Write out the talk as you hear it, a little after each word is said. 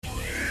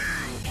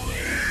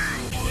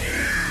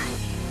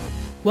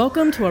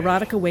Welcome to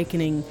Erotic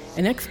Awakening,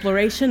 an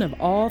exploration of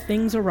all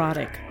things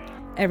erotic.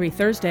 Every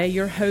Thursday,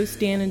 your hosts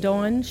Dan and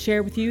Dawn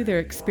share with you their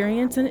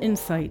experience and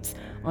insights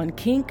on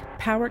kink,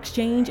 power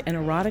exchange, and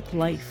erotic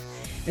life,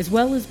 as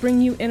well as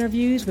bring you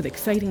interviews with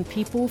exciting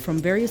people from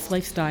various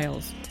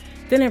lifestyles.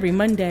 Then every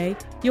Monday,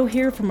 you'll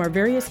hear from our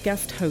various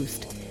guest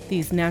hosts.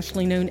 These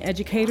nationally known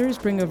educators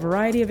bring a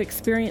variety of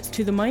experience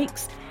to the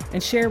mics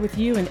and share with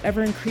you an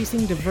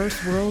ever-increasing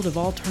diverse world of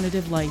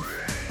alternative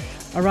life.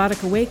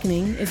 Erotic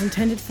Awakening is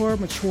intended for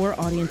mature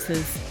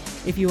audiences.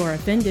 If you are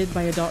offended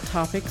by adult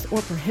topics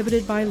or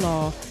prohibited by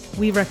law,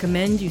 we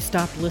recommend you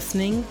stop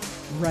listening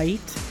right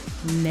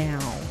now.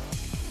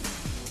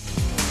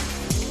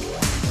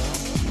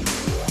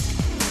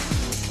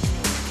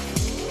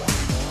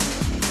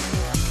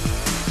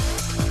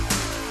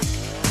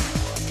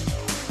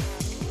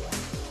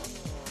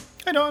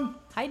 Hi, Dawn.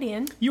 Hi,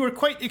 Dan. You were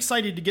quite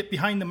excited to get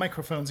behind the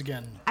microphones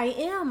again. I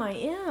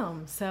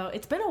am. So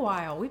it's been a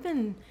while. We've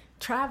been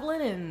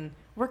traveling and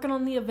working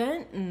on the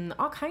event and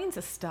all kinds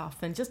of stuff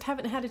and just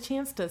haven't had a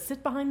chance to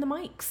sit behind the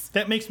mics.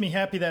 That makes me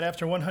happy that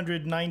after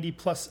 190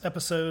 plus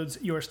episodes,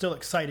 you are still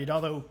excited.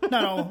 Although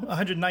not all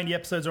 190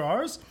 episodes are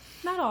ours.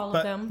 Not all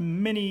but of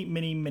them.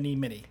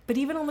 Many. But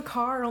even on the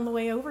car on the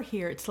way over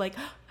here, it's like,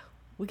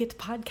 we get to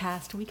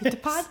podcast.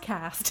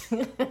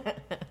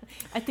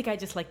 I think I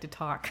just like to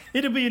talk.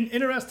 It'll be an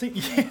interesting,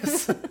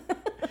 yes.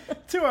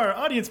 To our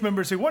audience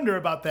members who wonder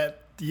about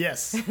that,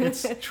 yes,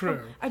 it's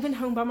true. I've been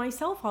home by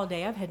myself all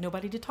day. I've had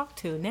nobody to talk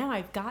to. Now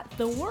I've got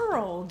the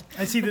world.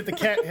 I see that the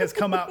cat has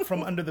come out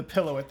from under the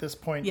pillow at this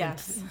point.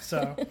 Yes.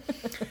 So,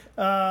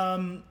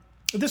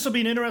 this will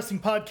be an interesting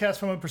podcast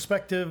from a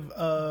perspective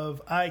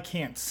of I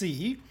can't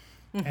see.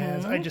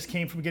 As I just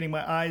came from getting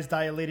my eyes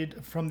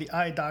dilated from the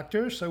eye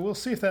doctor, so we'll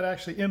see if that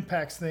actually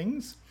impacts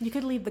things. You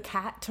could leave the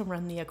cat to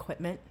run the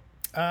equipment.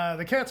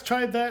 The cat's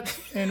tried that,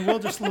 and we'll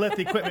just let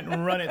the equipment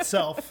run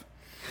itself.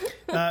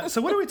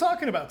 So what are we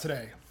talking about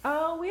today?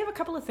 Oh, we have a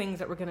couple of things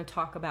that we're going to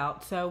talk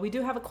about. So we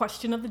do have a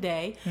question of the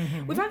day.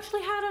 Mm-hmm. We've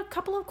actually had a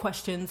couple of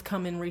questions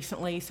come in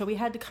recently, so we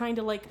had to kind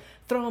of like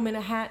throw them in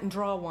a hat and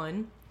draw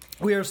one.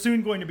 We are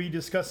soon going to be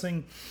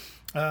discussing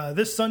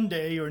this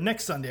Sunday, or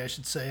next Sunday, I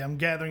should say. I'm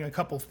gathering a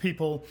couple of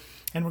people,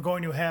 and we're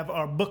going to have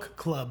our book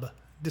club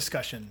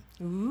discussion.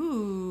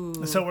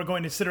 Ooh. So we're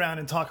going to sit around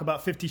and talk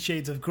about 50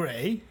 Shades of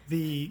Grey,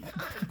 the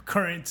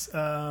current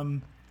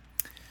top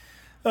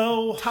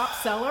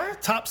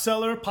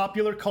seller,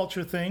 popular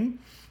culture thing.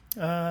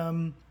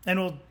 And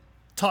we'll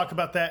talk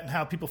about that and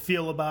how people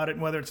feel about it,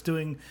 and whether it's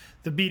doing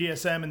the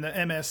BDSM and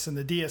the MS and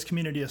the DS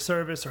community a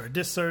service or a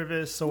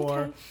disservice,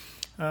 or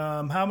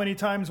how many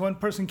times one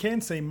person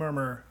can say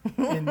murmur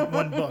in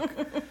one book.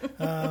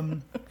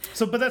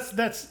 But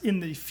that's in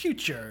the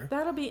future.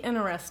 That'll be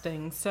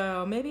interesting.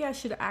 So maybe I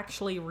should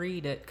actually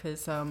read it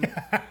because, I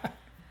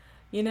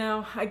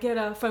get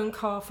a phone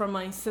call from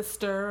my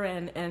sister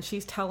and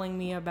she's telling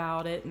me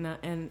about it,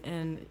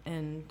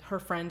 and her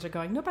friends are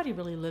going, nobody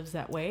really lives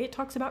that way. It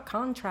talks about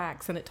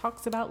contracts and it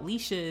talks about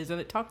leashes and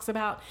it talks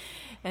about,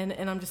 and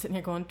I'm just sitting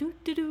here going,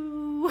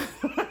 doo-doo-doo.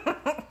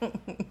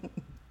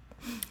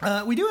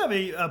 We do have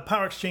a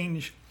power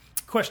exchange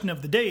question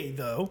of the day,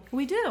 though.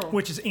 We do.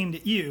 Which is aimed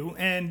at you.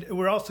 And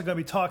we're also going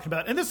to be talking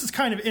about, and this is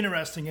kind of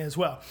interesting as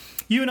well.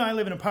 You and I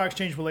live in a power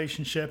exchange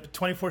relationship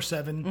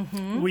 24/7.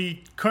 Mm-hmm.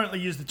 We currently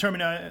use the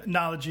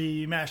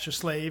terminology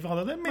master-slave,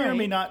 although that may or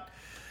may not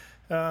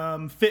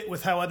fit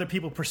with how other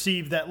people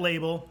perceive that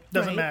label.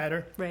 Doesn't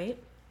matter. Right.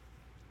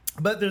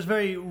 But there's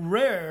very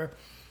rare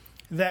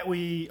that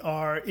we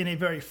are in a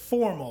very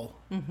formal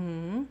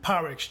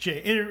power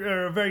exchange,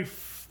 or very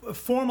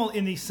formal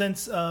in the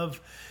sense of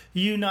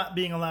you not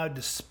being allowed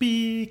to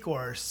speak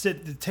or sit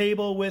at the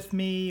table with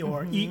me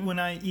or eat when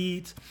I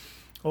eat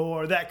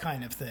or that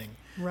kind of thing.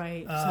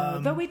 Right. So,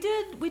 though we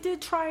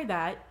did try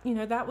that.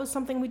 That was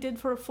something we did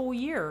for a full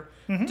year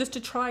just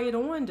to try it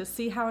on to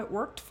see how it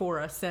worked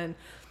for us. And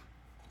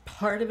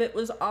part of it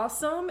was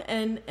awesome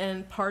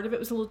and part of it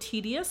was a little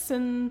tedious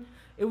and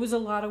it was a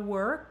lot of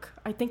work.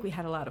 I think we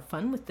had a lot of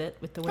fun with it,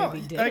 with the way we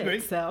did it. I agree.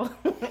 So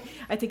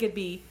I think it'd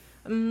be,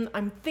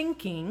 I'm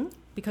thinking,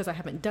 because I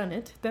haven't done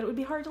it, that it would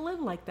be hard to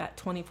live like that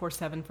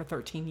 24/7 for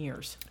 13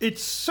 years. It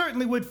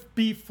certainly would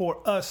be for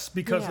us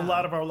because a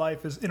lot of our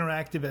life is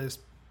interactive as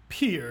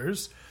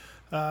peers.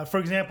 For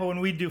example, when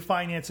we do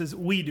finances,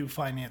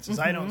 Mm-hmm.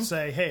 I don't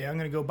say, hey, I'm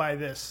going to go buy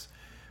this.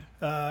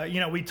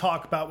 We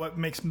talk about what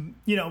makes,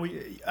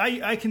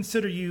 I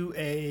consider you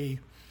a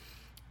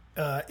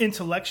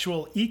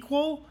intellectual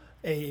equal,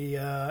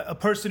 a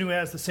person who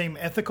has the same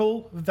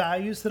ethical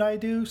values that I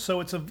do. So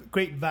it's of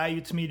great value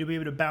to me to be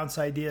able to bounce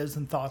ideas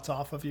and thoughts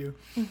off of you.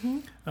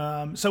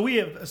 Mm-hmm. So we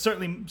have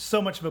certainly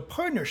so much of a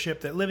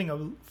partnership that living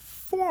a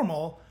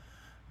formal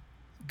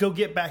go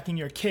get back in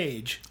your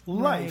cage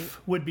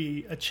life would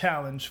be a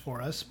challenge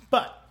for us.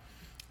 But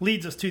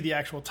leads us to the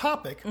actual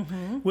topic,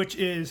 which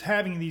is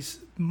having these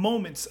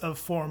moments of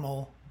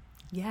formal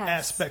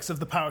aspects of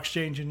the power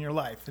exchange in your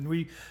life. And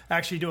we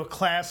actually do a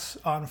class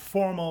on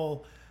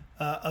formal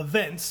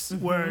events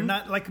where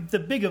not like the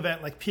big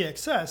event like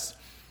PXS,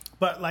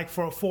 but like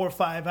for a 4 or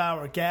 5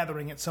 hour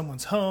gathering at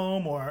someone's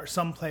home or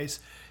someplace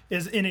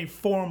is in a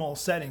formal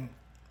setting.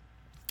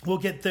 We'll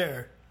get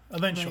there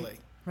eventually.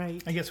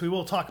 Right. I guess we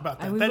will talk about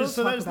that. That is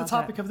the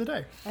topic of the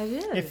day. It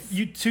is. If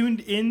you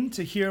tuned in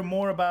to hear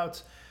more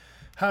about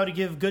how to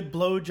give good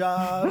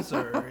blowjobs,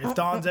 or if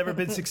Dawn's ever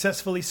been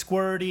successfully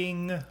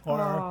squirting,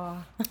 or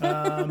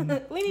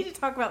we need to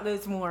talk about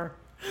those more.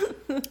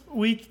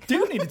 We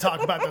do need to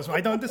talk about those.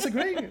 I don't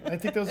disagree. I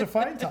think those are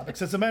fine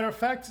topics. As a matter of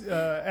fact,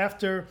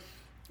 after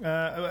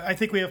I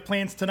think we have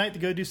plans tonight to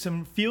go do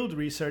some field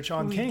research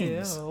on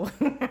canes.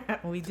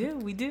 We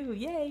do.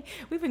 Yay.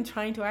 We've been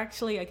trying to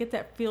actually get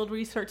that field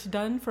research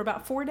done for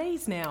about 4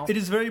 days now. It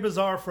is very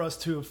bizarre for us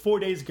to 4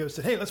 days ago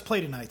said, hey, let's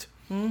play tonight.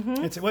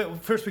 Mm-hmm. It's, well,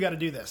 first we got to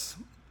do this.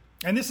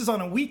 And this is on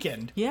a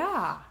weekend.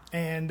 Yeah.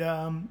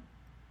 And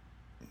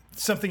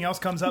something else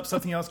comes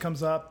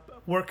up.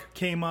 Work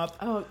came up.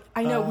 Oh,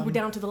 I know. We were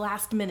down to the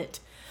last minute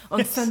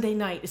on Sunday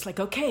night. It's like,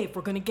 okay, if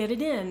we're going to get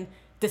it in,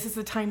 this is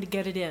the time to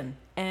get it in.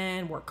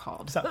 And work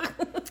called. So,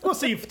 we'll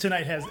see if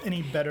tonight has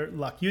any better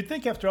luck. You'd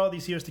think after all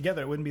these years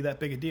together, it wouldn't be that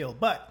big a deal.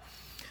 But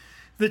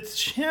the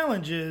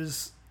challenge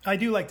is, I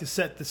do like to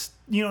set this,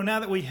 now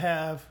that we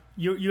have,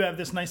 you have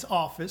this nice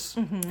office.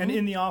 Mm-hmm. And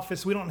in the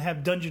office, we don't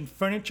have dungeon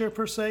furniture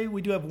per se.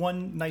 We do have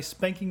one nice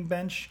spanking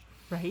bench.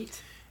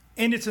 Right.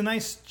 And it's a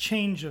nice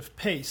change of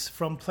pace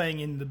from playing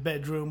in the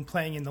bedroom,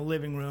 playing in the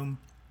living room.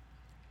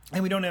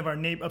 And we don't have our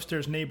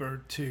upstairs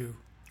neighbor to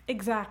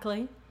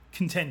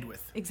contend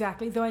with.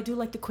 Exactly. Though I do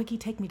like the quickie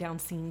take-me-down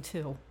scene,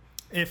 too.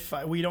 If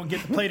we don't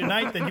get to play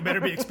tonight, then you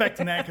better be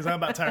expecting that, because I'm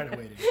about tired of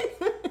waiting.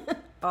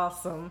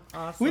 Awesome.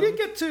 We did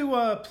get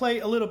to play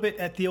a little bit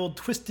at the old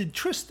Twisted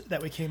Tryst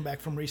that we came back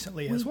from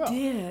recently as well. We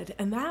did,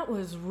 and that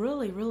was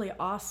really, really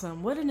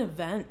awesome. What an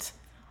event.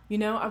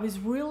 I was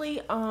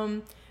really...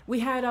 we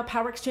had a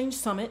Power Exchange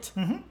Summit,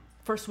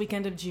 first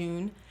weekend of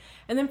June.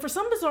 And then for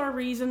some bizarre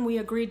reason, we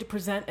agreed to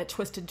present at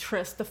Twisted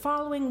Tryst the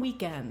following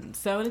weekend.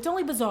 And it's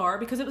only bizarre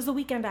because it was the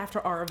weekend after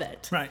our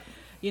event. Right.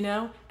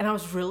 And I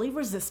was really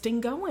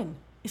resisting going.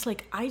 It's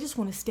like, I just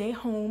want to stay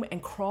home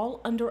and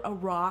crawl under a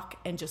rock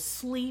and just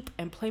sleep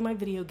and play my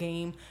video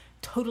game,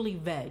 totally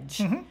veg,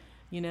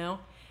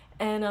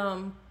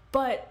 And,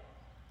 but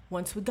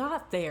once we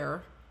got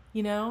there,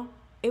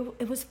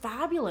 it was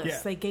fabulous.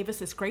 Yeah. They gave us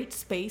this great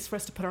space for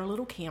us to put our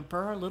little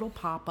camper, our little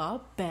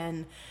pop-up,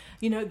 and,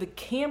 the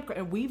camp.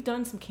 And we've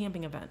done some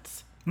camping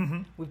events.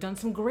 Mm-hmm. We've done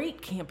some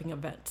great camping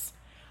events.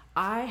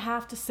 I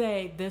have to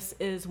say, this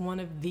is one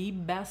of the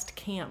best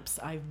camps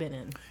I've been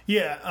in.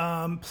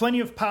 Yeah, plenty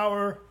of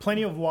power,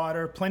 plenty of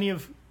water, plenty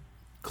of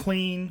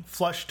clean,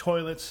 flush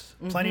toilets,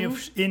 plenty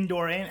of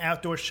indoor and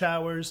outdoor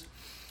showers.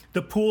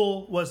 The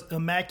pool was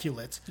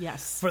immaculate.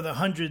 Yes. For the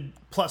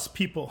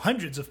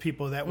hundreds of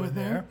people that were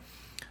there.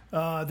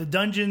 The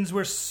dungeons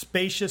were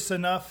spacious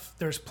enough.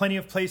 There's plenty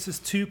of places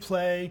to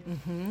play.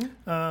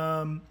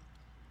 Mm-hmm.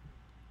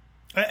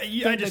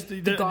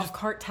 The golf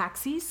cart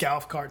taxis.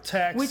 Golf cart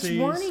taxis. Which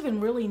weren't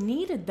even really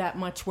needed that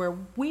much where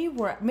we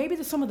were.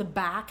 Maybe some of the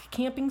back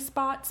camping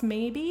spots,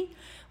 maybe.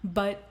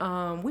 But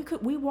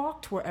we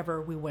walked wherever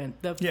we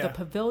went. The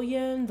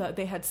pavilion,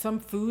 they had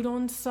some food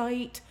on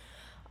site.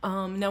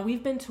 Now,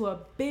 we've been to a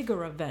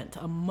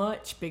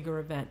much bigger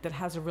event that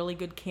has a really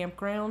good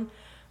campground.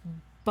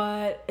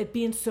 But it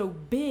being so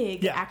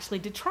big actually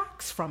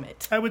detracts from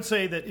it. I would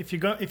say that if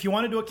you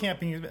want to do a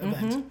camping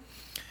event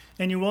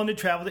and you're willing to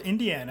travel to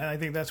Indiana, I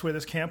think that's where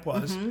this camp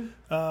was,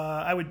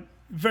 I would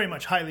very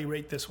much highly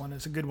rate this one.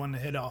 It's a good one to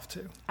head off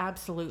to.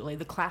 Absolutely.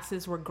 The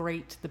classes were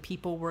great. The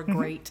people were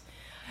great.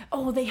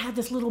 Oh, they had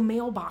this little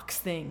mailbox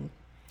thing.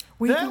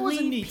 Where you can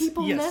leave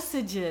people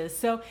messages.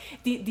 So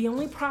the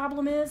only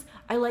problem is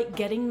I like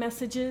getting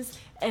messages,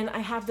 and I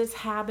have this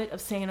habit of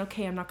saying,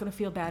 okay, I'm not going to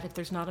feel bad if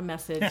there's not a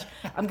message.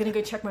 I'm going to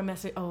go check my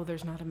message. Oh,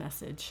 there's not a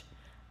message.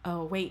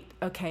 Oh, wait.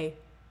 Okay.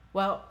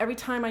 Well, every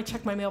time I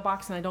check my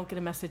mailbox and I don't get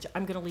a message,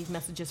 I'm going to leave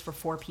messages for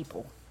 4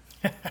 people.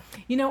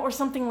 Or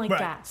something like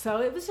that.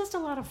 So it was just a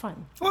lot of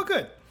fun. Well,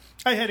 good.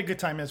 I had a good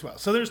time as well.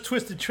 So there's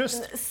Twisted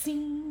Tryst.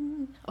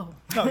 Scene. Oh,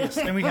 yes.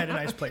 And we had a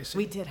nice place.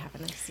 We did have a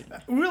nice scene.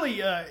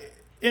 Really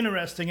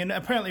interesting, and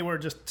apparently we're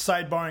just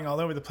sidebarring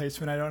all over the place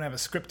when I don't have a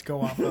script to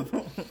go off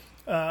of.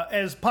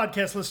 As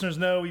podcast listeners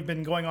know, we've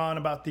been going on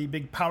about the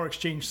big Power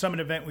Exchange Summit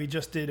event we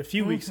just did a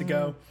few weeks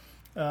ago,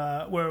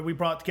 where we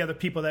brought together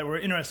people that were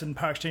interested in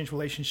Power Exchange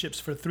relationships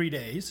for 3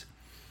 days.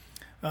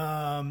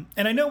 And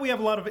I know we have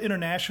a lot of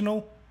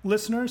international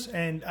listeners,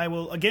 and I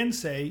will again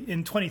say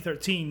in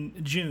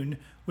 2013, June,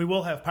 we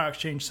will have Power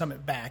Exchange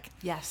Summit back.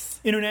 Yes.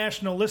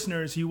 International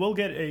listeners, you will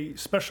get a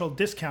special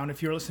discount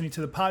if you're listening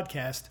to the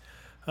podcast.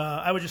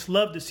 I would just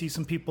love to see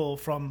some people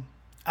from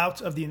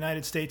out of the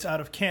United States, out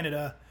of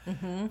Canada,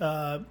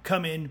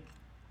 come in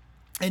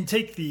and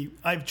take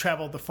I've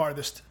traveled the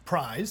farthest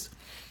prize.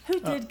 Who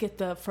did get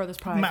the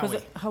furthest prize? Maui. Was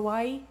it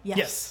Hawaii?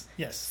 Yes.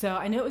 So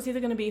I know it was either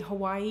going to be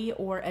Hawaii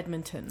or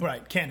Edmonton.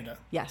 Right, Canada.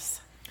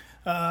 Yes.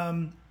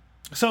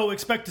 So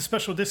expect a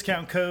special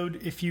discount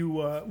code if you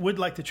would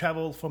like to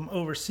travel from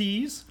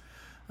overseas.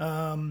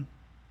 And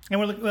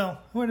we're like, well,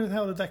 where the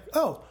hell did that...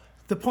 Oh,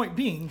 the point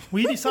being,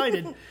 we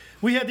decided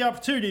we had the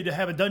opportunity to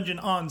have a dungeon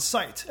on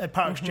site at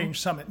Power Exchange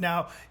Summit.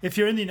 Now, if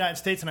you're in the United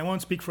States, and I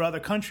won't speak for other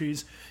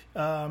countries,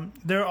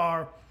 there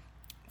are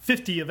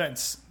 50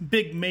 events,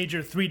 big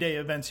major 3-day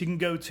events you can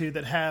go to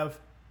that have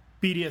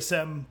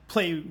BDSM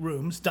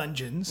playrooms,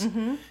 dungeons,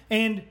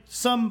 and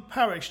some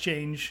Power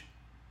Exchange,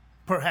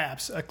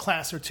 perhaps a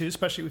class or two,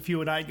 especially if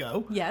you and I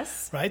go.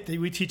 Yes. Right?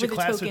 We teach With a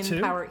class or two. The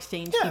token Power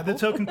Exchange Yeah, people. the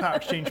token Power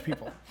Exchange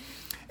people.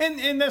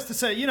 And that's to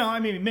say,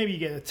 maybe you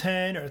get a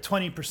 10 or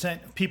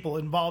 20% of people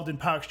involved in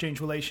Power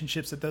Exchange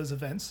relationships at those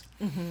events.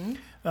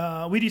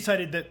 We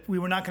decided that we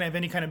were not going to have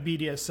any kind of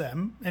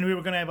BDSM, and we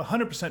were going to have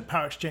 100%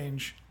 Power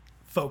Exchange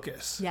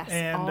focus. Yes,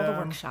 and, all the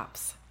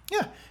workshops.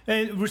 Yeah,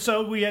 and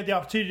so we had the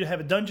opportunity to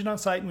have a dungeon on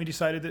site, and we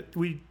decided that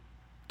we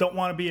don't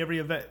want to be every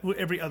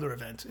other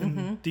event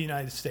in the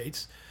United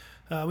States.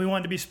 We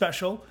wanted to be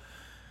special,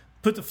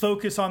 put the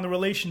focus on the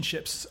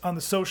relationships, on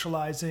the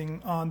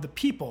socializing, on the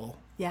people.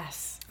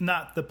 Yes.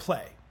 Not the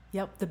play.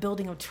 Yep, the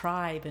building of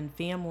tribe and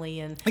family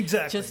and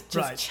exactly just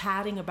right.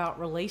 chatting about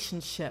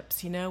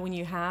relationships. When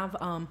you have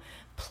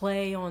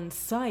play on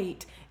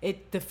site,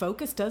 the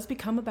focus does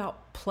become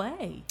about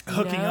play.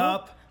 Hooking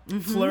up,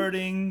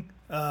 flirting,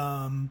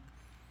 how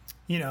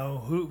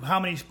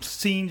many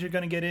scenes you're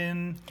going to get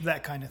in,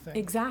 that kind of thing.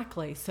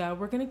 Exactly. So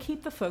we're going to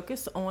keep the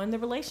focus on the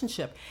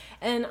relationship.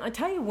 And I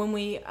tell you, when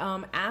we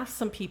asked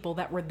some people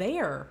that were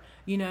there,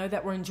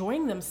 that were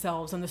enjoying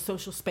themselves in the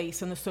social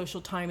space and the social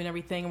time and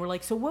everything, and we're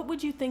like, so what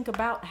would you think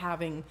about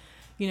having,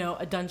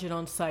 a dungeon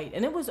on site?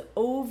 And it was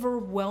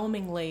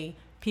overwhelmingly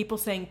people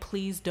saying,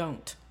 please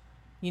don't.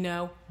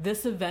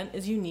 This event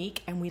is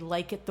unique and we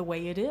like it the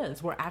way it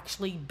is. We're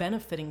actually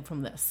benefiting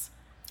from this.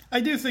 I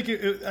do think,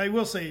 I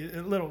will say,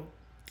 a little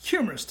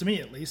humorous to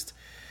me at least,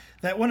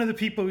 that one of the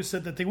people who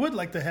said that they would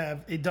like to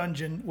have a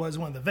dungeon was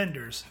one of the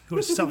vendors who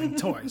was selling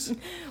toys.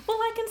 Well,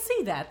 I can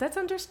see that. That's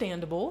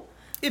understandable.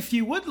 If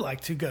you would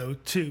like to go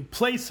to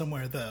play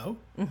somewhere, though,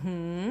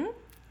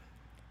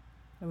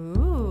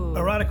 Ooh.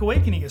 Erotic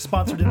Awakening is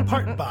sponsored in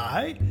part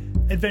by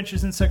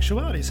Adventures in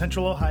Sexuality,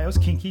 Central Ohio's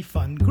kinky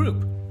fun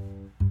group.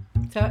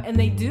 So, and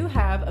they do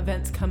have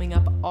events coming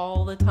up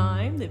all the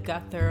time. They've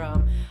got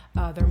their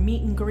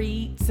meet and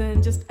greets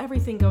and just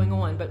everything going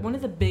on. But one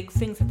of the big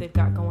things that they've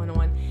got going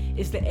on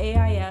is the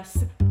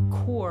AIS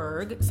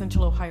CORG,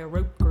 Central Ohio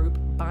Rope Group,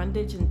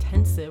 Bondage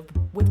Intensive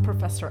with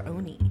Professor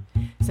Oni.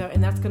 So,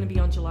 and that's going to be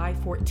on July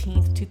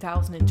 14th,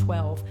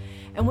 2012.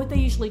 And what they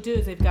usually do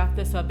is they've got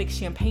this big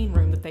champagne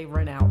room that they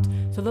rent out.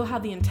 So they'll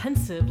have the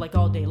intensive like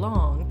all day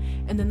long,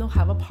 and then they'll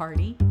have a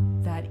party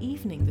that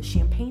evening, the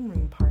champagne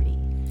room party.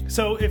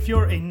 So if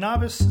you're a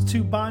novice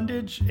to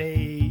bondage,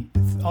 a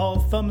all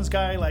thumbs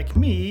guy like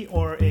me,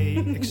 or a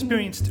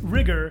experienced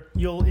rigger,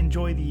 you'll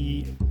enjoy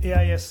the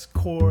AIS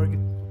CORG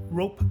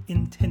Rope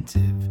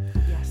Intensive.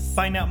 Yes.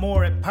 Find out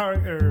more at Well,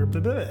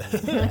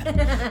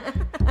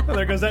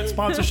 there goes that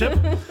sponsorship.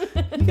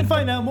 You can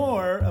find out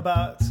more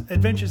about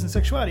Adventures in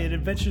Sexuality at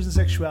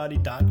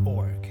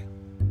adventuresinsexuality.org.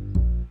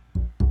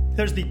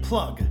 There's the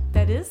plug.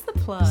 That is the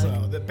plug.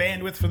 So the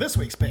bandwidth for this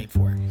week's paid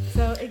for.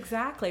 So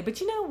exactly.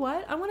 But you know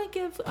what? I want to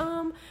give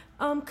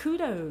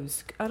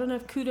kudos. I don't know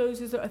if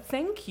kudos is a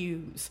thank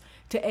yous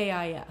to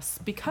AIS,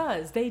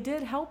 because they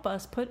did help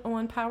us put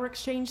on Power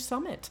Exchange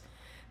Summit.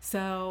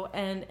 So,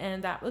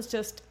 and that was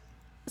just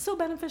so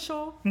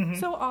beneficial,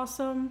 so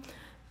awesome.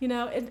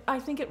 I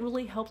think it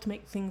really helped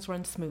make things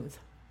run smooth.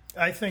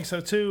 I think so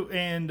too.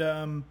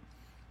 And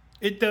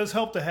it does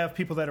help to have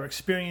people that are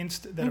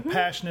experienced, that are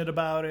passionate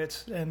about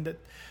it, and that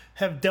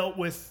have dealt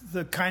with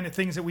the kind of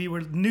things that we were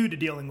new to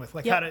dealing with,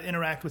 like how to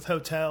interact with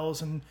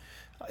hotels. And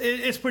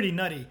it's pretty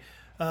nutty.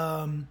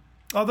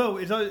 Although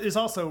it is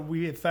also,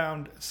 we have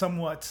found,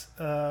 somewhat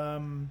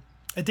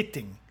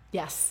addicting.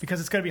 Yes. Because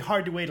it's going to be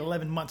hard to wait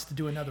 11 months to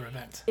do another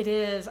event. It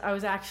is. I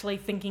was actually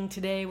thinking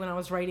today when I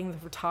was writing the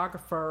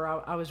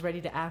photographer, I was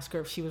ready to ask her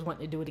if she was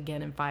wanting to do it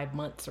again in 5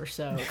 months or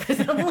so. Because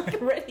I'm like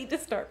ready to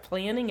start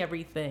planning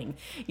everything.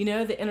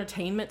 The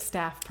entertainment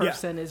staff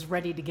person is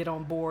ready to get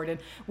on board. And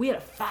we had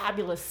a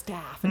fabulous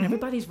staff. And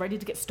everybody's ready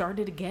to get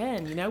started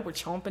again. We're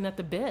chomping at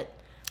the bit.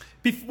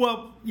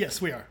 Well, yes,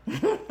 we are.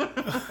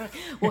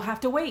 We'll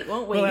have to wait,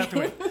 won't we? We'll have to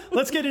wait.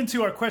 Let's get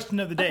into our question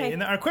of the day. Okay.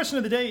 And our question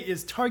of the day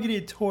is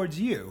targeted towards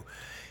you.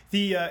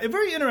 A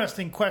very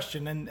interesting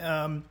question.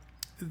 And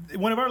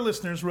one of our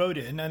listeners wrote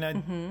in.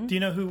 And do you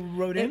know who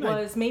wrote in? It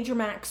was Major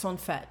Max on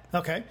FET.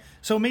 Okay.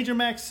 So Major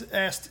Max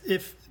asked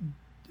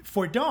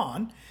for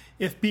Dawn,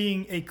 if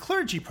being a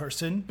clergy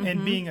person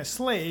and being a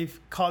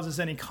slave causes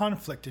any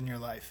conflict in your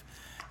life.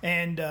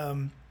 And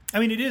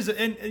it is,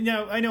 and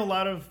I know a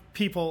lot of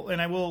people,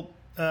 and I will,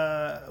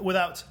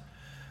 without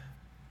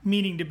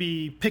meaning to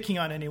be picking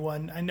on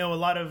anyone, I know a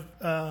lot of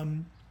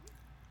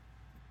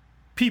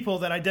people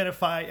that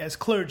identify as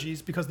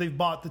clergies because they've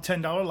bought the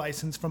 $10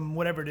 license from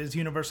whatever it is,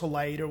 Universal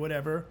Light or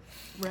whatever.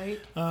 Right.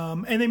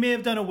 And they may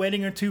have done a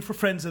wedding or two for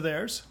friends of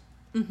theirs,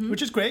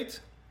 which is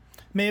great.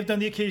 May have done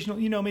the occasional,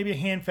 maybe a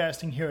hand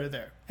fasting here or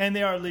there. And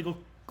they are legal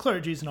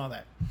clergies and all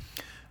that.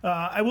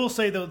 I will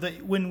say, though,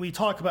 that when we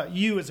talk about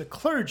you as a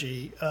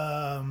clergy,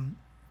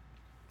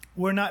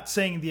 we're not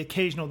saying the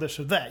occasional this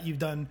or that. You've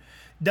done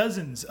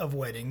dozens of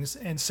weddings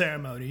and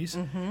ceremonies.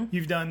 Mm-hmm.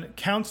 You've done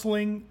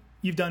counseling.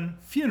 You've done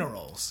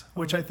funerals,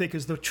 which I think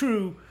is the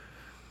true,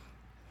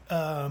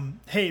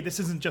 hey, this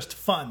isn't just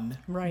fun.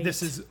 Right.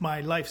 This is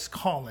my life's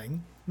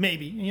calling.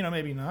 Maybe,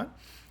 maybe not.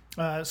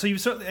 So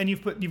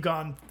you've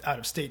gone out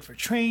of state for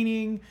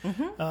training,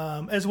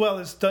 mm-hmm. As well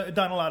as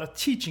done a lot of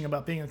teaching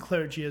about being a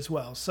clergy as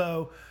well.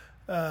 So,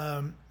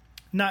 so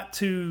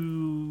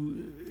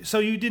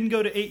you didn't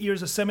go to 8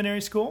 years of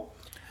seminary school,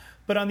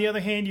 but on the other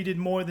hand, you did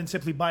more than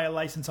simply buy a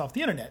license off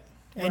the internet,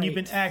 and right. You've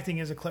been acting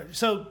as a clergy.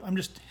 So I'm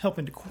just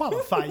helping to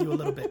qualify you a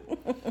little bit.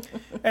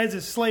 As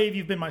a slave,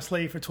 you've been my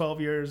slave for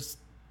 12 years.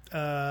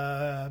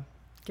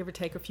 Give or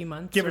take a few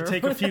months. Give or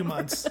take a few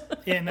months.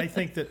 And I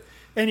think that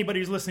anybody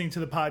who's listening to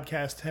the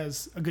podcast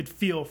has a good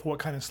feel for what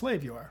kind of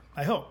slave you are,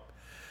 I hope.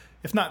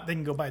 If not, they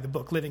can go buy the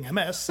book Living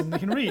MS and they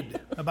can read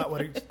about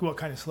what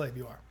kind of slave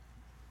you are.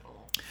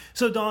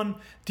 So, Dawn,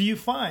 do you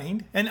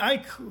find, and I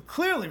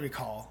clearly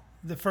recall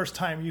the first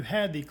time you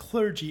had the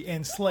clergy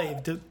and slave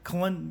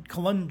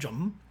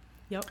conundrum.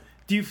 Yep.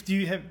 Do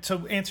you have,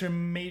 so answer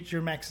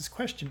Major Max's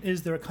question,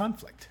 is there a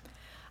conflict?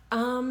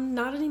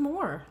 Not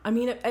anymore. I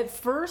mean, at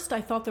first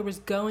I thought there was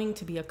going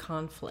to be a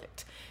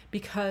conflict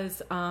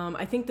because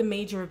I think the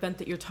major event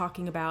that you're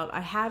talking about,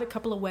 I had a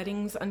couple of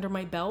weddings under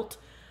my belt.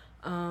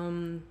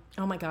 Oh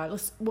my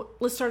God,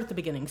 let's start at the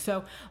beginning.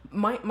 So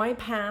my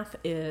path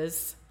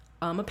is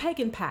a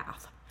pagan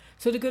path.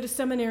 So to go to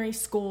seminary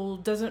school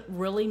doesn't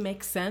really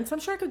make sense. I'm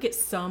sure I could get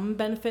some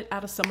benefit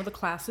out of some of the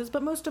classes,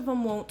 but most of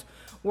them won't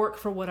work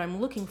for what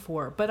I'm looking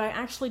for. But I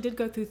actually did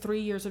go through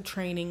 3 years of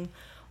training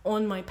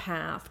on my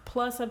path.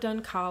 Plus, I've done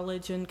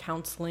college and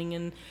counseling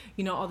and,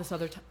 all this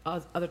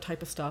other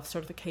type of stuff,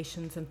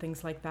 certifications and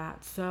things like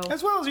that. So,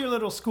 as well as your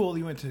little school,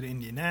 you went to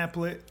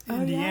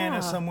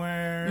Indiana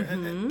somewhere,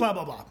 mm-hmm. and blah,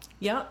 blah, blah.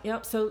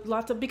 Yep. So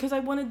because I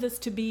wanted this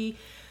to be,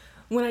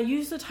 when I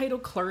use the title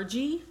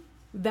clergy,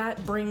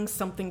 that brings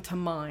something to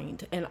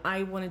mind, and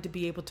I wanted to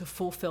be able to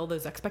fulfill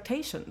those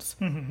expectations.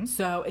 Mm-hmm.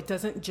 So it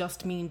doesn't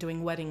just mean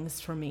doing weddings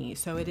for me.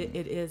 So it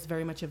is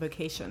very much a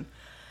vocation.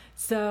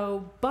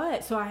 So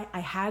I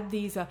had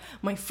these,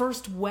 my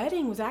first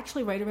wedding was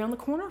actually right around the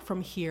corner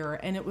from here,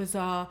 and it was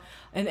an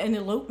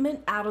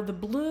elopement out of the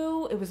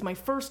blue. It was my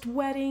first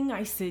wedding.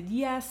 I said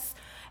yes,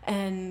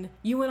 and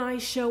you and I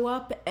show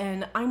up,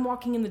 and I'm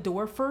walking in the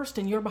door first,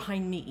 and you're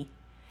behind me.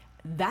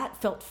 That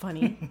felt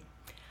funny.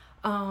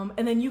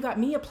 And then you got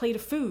me a plate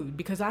of food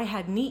because I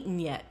hadn't eaten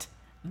yet.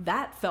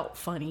 That felt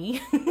funny.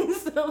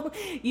 So,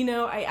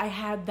 I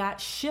had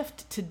that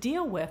shift to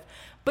deal with.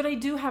 But I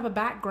do have a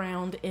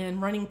background in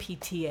running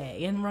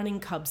PTA and running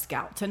Cub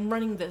Scouts and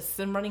running this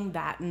and running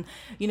that and,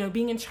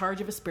 being in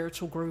charge of a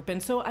spiritual group.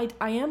 And so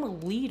I am a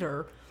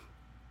leader,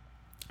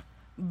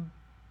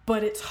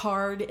 but it's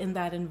hard in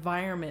that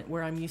environment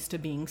where I'm used to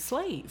being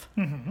slave.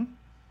 Mm-hmm.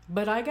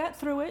 But I got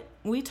through it.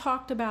 We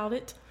talked about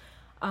it.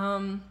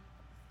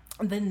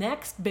 The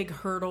next big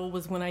hurdle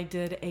was when I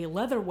did a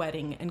leather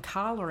wedding and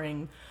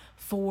collaring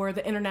for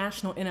the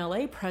International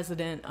NLA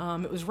president.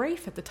 It was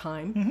Rafe at the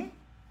time. Mm-hmm.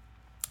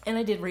 And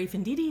I did Rafe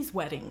and Dee Dee's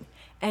wedding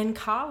and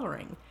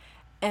collaring.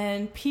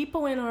 And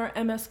people in our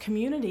MS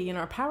community, in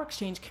our Power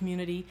Exchange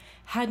community,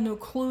 had no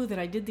clue that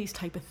I did these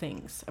type of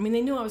things. I mean, they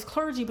knew I was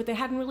clergy, but they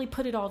hadn't really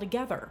put it all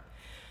together.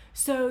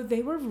 So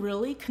they were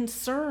really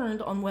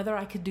concerned on whether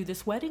I could do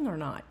this wedding or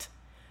not.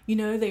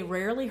 They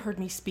rarely heard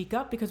me speak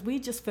up because we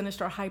just finished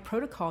our high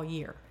protocol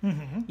year.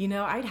 Mm-hmm.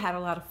 I'd had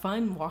a lot of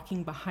fun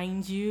walking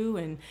behind you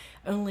and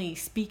only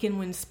speaking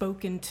when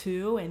spoken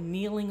to and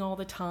kneeling all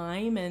the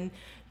time and,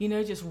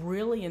 just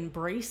really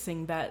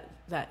embracing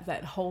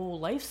that whole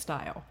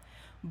lifestyle.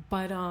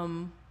 But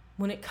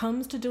when it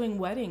comes to doing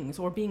weddings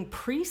or being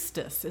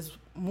priestess is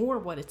more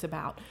what it's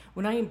about.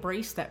 When I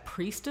embrace that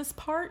priestess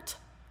part,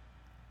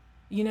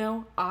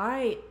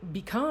 I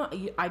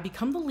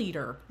become the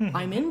leader. Mm-hmm.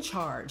 I'm in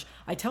charge.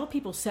 I tell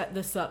people, set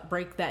this up,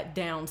 break that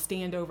down,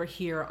 stand over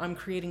here. I'm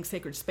creating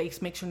sacred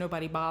space. Make sure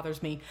nobody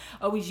bothers me.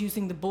 Oh, he's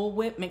using the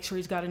bullwhip. Make sure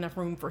he's got enough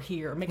room for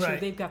here. Make sure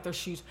they've got their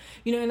shoes.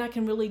 And I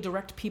can really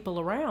direct people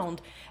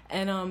around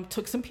and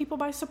took some people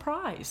by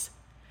surprise.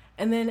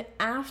 And then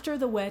after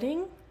the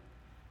wedding,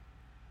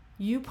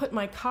 you put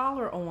my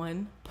collar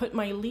on, put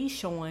my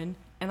leash on,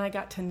 and I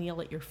got to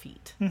kneel at your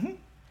feet. Mm-hmm.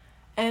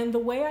 And the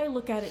way I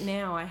look at it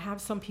now, I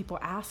have some people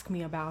ask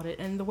me about it,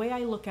 and the way I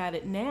look at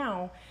it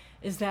now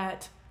is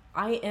that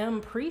I am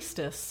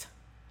priestess,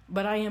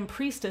 but I am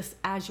priestess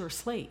as your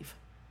slave.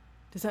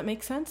 Does that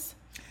make sense?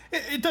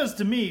 It does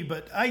to me,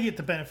 but I get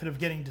the benefit of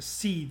getting to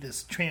see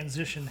this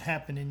transition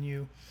happen in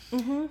you,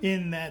 mm-hmm.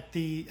 in that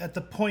at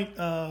the point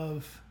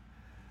of,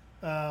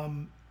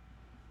 and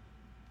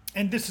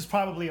this is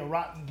probably a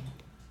rotten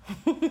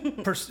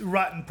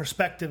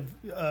perspective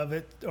of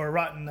it, or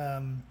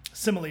rotten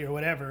simile or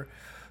whatever,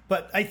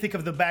 but I think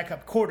of the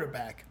backup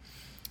quarterback.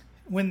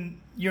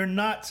 when you're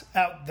not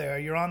out there,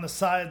 you're on the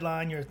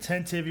sideline, you're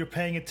attentive, you're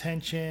paying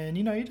attention,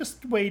 you're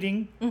just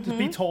waiting to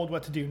be told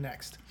what to do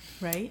next.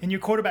 Right. And your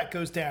quarterback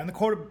goes down.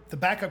 The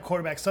backup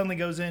quarterback suddenly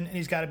goes in, and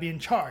he's got to be in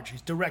charge.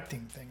 He's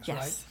directing things, yes.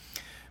 right?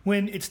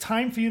 When it's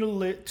time for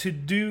you to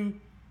do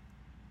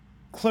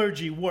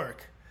clergy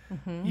work,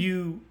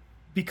 you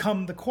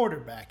become the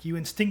quarterback. You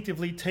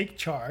instinctively take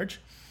charge.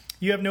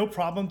 You have no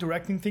problem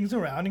directing things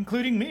around,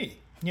 including me.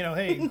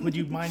 Hey, would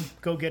you mind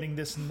go getting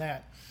this and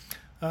that?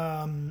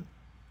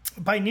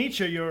 By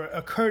nature, you're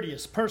a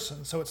courteous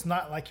person, so it's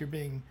not like you're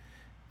being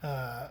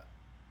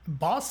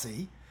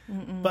bossy,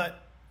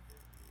 but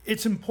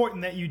it's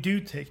important that you do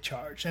take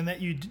charge and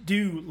that you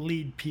do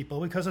lead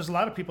people, because there's a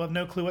lot of people who have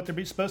no clue what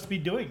they're supposed to be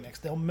doing next.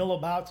 They'll mill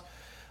about,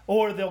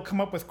 or they'll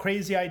come up with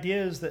crazy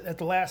ideas that at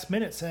the last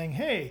minute saying,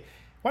 hey,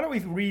 why don't we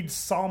read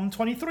Psalm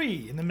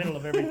 23 in the middle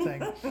of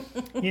everything?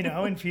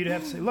 And for you to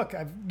have to say, look,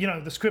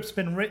 the script's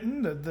been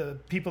written. The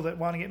people that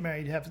want to get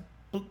married have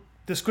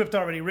the script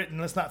already written.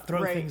 Let's not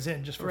throw things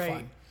in just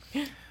for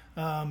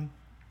fun.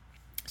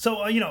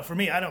 So for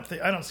me, I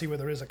don't see where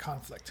there is a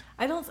conflict.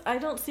 I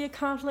don't see a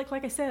conflict.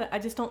 Like I said, I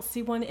just don't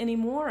see one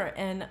anymore.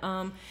 And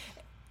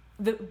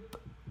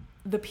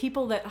the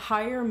people that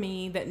hire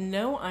me that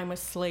know I'm a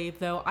slave,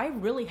 though, I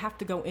really have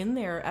to go in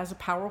there as a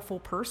powerful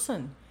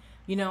person.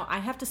 I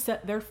have to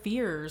set their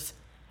fears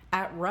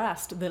at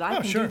rest that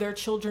I can do their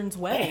children's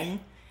wedding,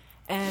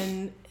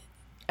 and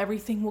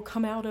everything will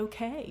come out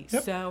okay.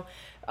 Yep.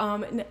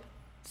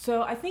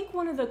 So I think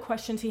one of the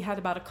questions he had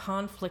about a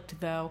conflict,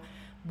 though,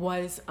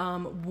 was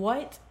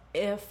what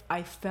if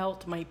I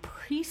felt my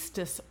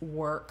priestess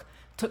work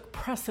took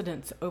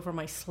precedence over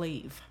my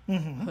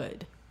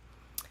slavehood?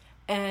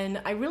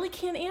 And I really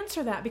can't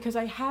answer that because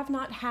I have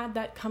not had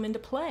that come into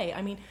play.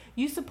 I mean,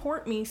 you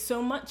support me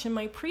so much in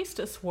my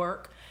priestess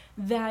work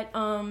that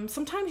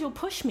sometimes you'll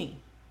push me,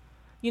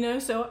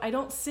 so I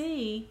don't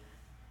see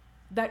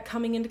that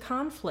coming into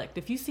conflict.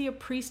 If you see a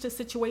priestess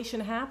situation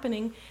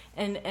happening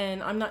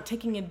and I'm not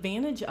taking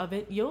advantage of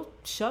it, you'll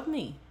shove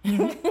me.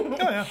 Oh,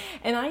 yeah.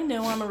 And I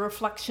know I'm a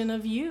reflection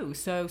of you.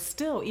 So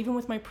still, even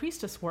with my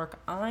priestess work,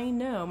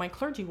 my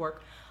clergy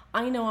work,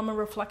 I know I'm a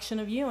reflection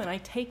of you, and I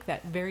take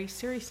that very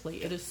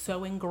seriously. It is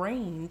so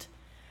ingrained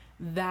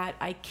that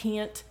I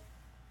can't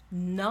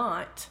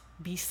not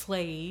be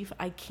slave.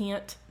 I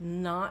can't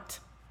not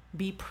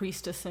be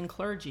priestess and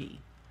clergy.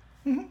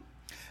 Mm-hmm.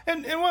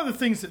 And one of the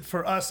things that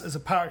for us as a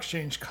power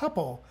exchange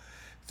couple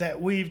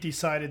that we've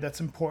decided that's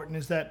important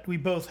is that we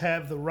both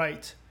have the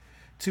right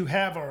to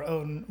have our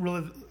own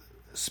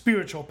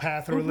spiritual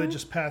path or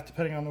religious path,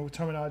 depending on the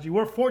terminology.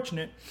 We're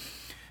fortunate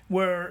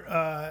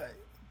where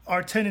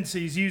our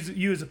tendencies,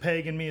 you as a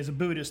pagan, me as a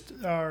Buddhist,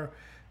 our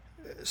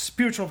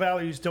spiritual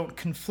values don't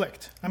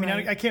conflict. I mean,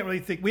 I can't really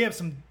think. We have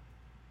some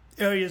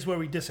areas where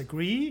we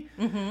disagree,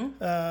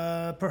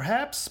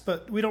 perhaps,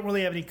 but we don't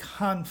really have any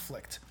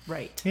conflict.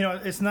 Right.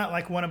 It's not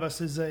like one of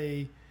us is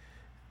a...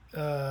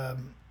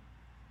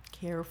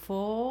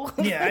 Careful.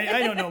 Yeah, I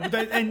don't know.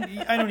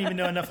 And I don't even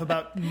know enough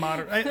about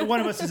modern... one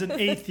of us is an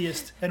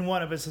atheist and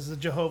one of us is a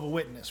Jehovah's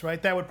Witness,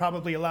 right? That would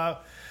probably allow...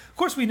 Of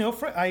course, we know...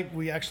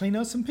 we actually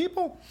know some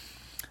people.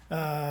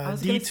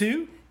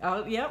 D2.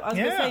 Oh, yeah. I was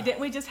going to say, didn't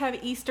we just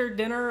have Easter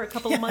dinner a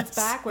couple of months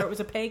back where it was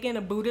a pagan,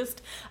 a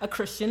Buddhist, a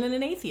Christian, and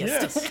an atheist?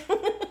 Yes.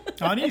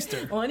 On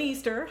Easter. On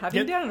Easter,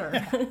 having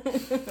dinner.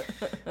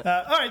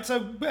 All right,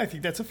 so I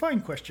think that's a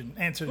fine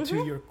answer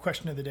to your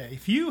question of the day.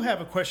 If you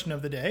have a question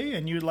of the day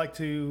and you'd like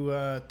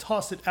to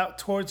toss it out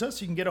towards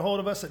us, you can get a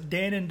hold of us at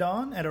Dan and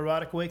Dawn at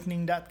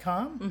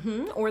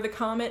eroticawakening.com. Or the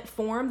comment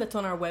form that's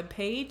on our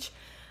webpage.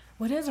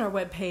 What is our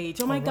webpage?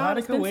 Oh, my God,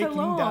 it's been so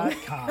long.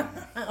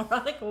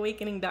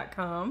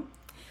 Eroticawakening.com.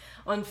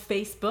 On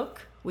Facebook,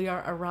 we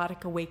are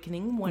Erotic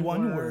Awakening,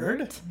 one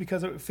word.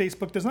 Because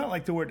Facebook does not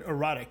like the word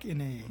erotic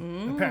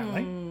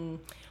apparently.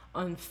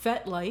 On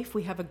FetLife,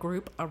 we have a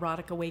group,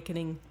 Erotic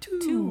Awakening,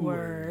 two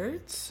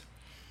words.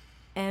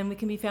 And we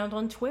can be found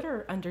on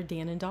Twitter under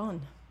Dan and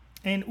Dawn.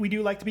 And we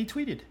do like to be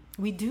tweeted.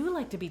 We do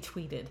like to be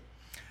tweeted.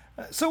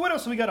 So what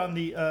else have we got on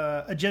the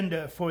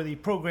agenda for the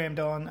program,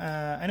 Dawn?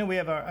 I know we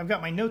have I've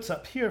got my notes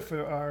up here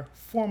for our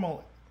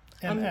formal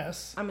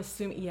MS. I'm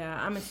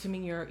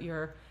assuming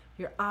your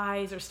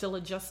eyes are still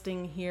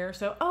adjusting here.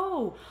 So,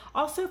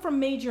 also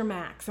from Major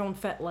Max on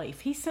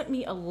FetLife, he sent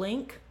me a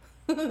link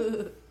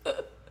to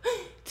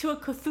a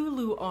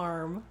Cthulhu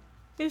arm.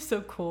 It's so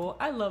cool.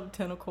 I love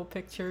tentacle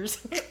pictures.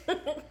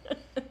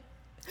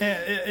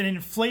 An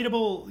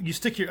inflatable,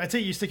 I'd say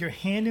you stick your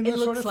hand in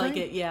this sort of thing? It looks like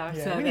it, yeah.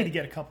 So we need to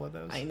get a couple of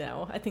those. I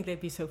know. I think they'd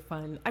be so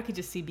fun. I could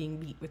just see being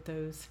beat with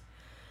those.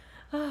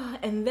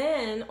 And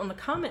then on the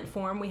comment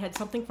form, we had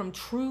something from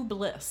True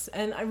Bliss.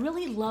 And I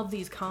really love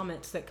these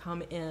comments that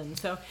come in.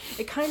 So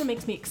it kind of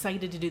makes me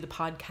excited to do the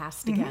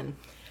podcast again.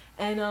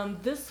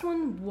 And this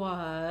one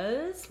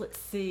was, let's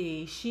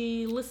see,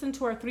 she listened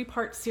to our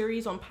 3-part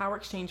series on power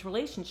exchange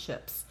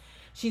relationships.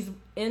 She's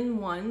in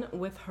one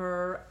with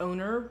her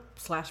owner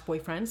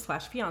 /boyfriend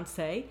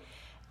 /fiance.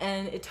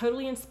 And it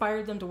totally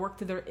inspired them to work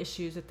through their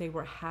issues that they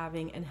were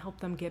having and help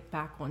them get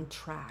back on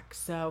track.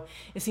 So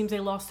it seems they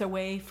lost their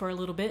way for a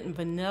little bit, and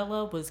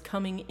Vanilla was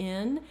coming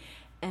in,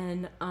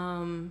 and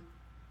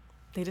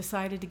they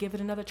decided to give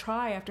it another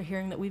try after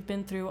hearing that we've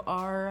been through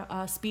our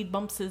speed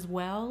bumps as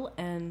well,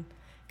 and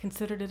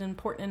considered it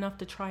important enough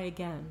to try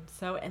again.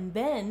 So and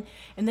then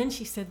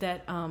she said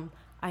that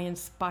I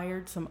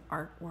inspired some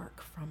artwork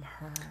from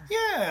her.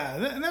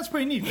 Yeah, that's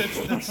pretty neat.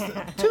 That's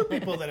two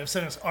people that have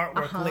sent us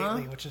artwork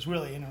lately, which is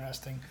really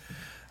interesting.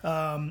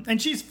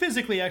 And she's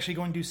physically actually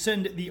going to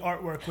send the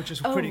artwork, which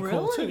is pretty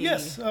cool too.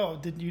 Yes. Oh,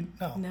 did you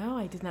know? No,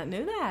 I did not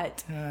know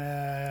that.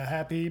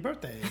 Happy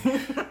birthday.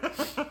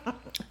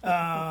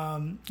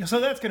 So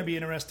that's going to be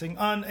interesting.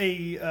 On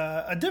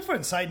a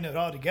different side note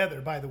altogether,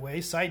 by the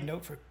way, side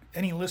note for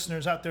any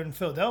listeners out there in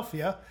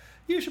Philadelphia,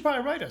 you should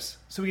probably write us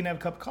so we can have a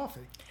cup of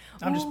coffee.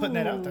 I'm just putting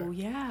that out there. Oh,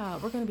 yeah.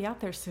 We're going to be out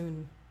there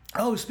soon.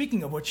 Oh,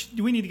 speaking of which,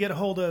 do we need to get a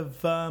hold of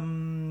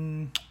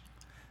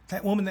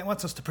that woman that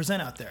wants us to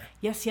present out there?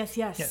 Yes.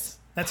 Yes.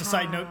 That's a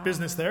side note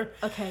business there.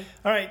 Okay.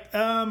 All right.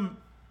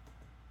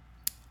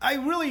 I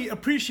really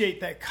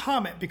appreciate that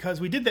comment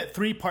because we did that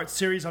 3-part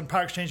series on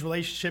power exchange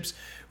relationships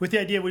with the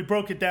idea we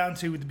broke it down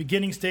to the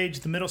beginning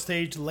stage, the middle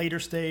stage, the later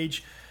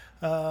stage.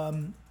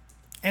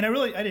 And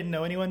I didn't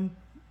know anyone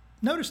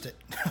noticed it.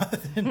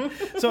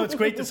 So it's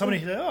great that somebody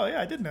said, oh,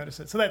 yeah, I did notice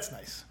it. So that's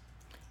nice.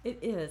 It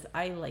is.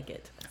 I like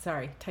it.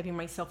 Sorry, typing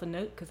myself a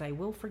note because I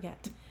will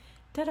forget.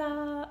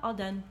 Ta-da! All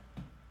done.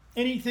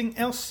 Anything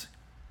else?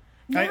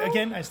 No.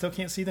 I still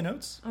can't see the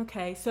notes.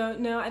 Okay, so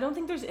no, I don't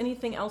think there's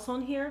anything else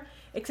on here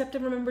except to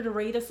remember to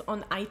rate us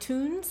on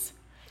iTunes.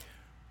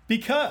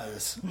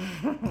 Because,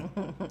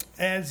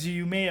 as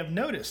you may have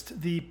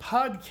noticed, the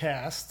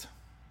podcast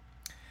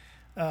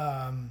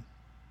that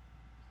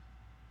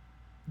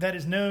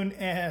is known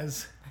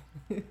as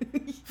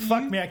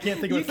fuck me, I can't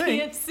think of a thing.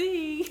 You can't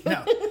see.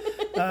 No.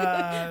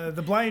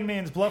 The Blind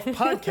Man's Bluff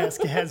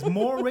podcast has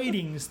more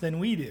ratings than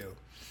we do.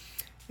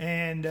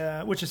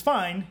 And which is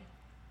fine,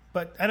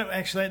 but I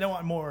don't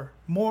want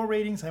more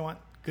ratings. I want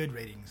good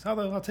ratings.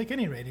 Although I'll take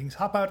any ratings.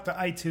 Hop out to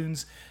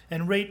iTunes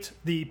and rate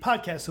the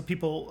podcast so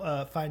people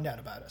find out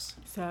about us.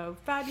 So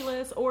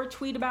fabulous. Or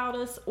tweet about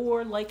us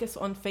or like us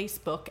on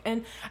Facebook.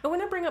 And I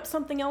want to bring up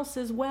something else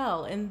as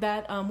well, and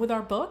that with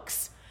our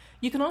books,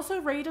 you can also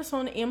rate us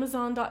on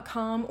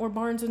Amazon.com or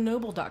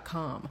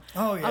BarnesandNoble.com.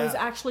 Oh, yeah. I was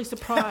actually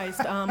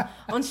surprised.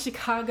 On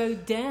Chicago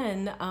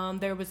Den,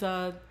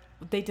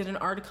 they did an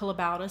article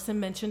about us and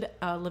mentioned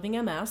Living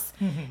MS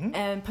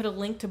and put a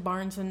link to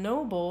Barnes &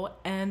 Noble,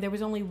 and there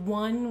was only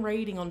one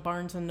rating on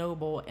Barnes &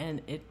 Noble,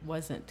 and it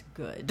wasn't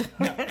good.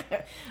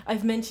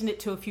 I've mentioned it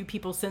to a few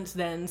people since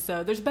then,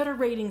 so there's better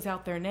ratings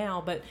out there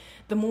now, but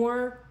the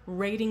more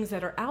ratings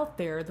that are out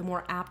there, the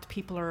more apt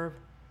people are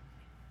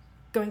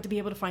going to be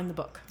able to find the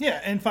book. Yeah,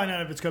 and find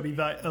out if it's going to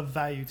be of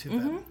value to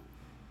them.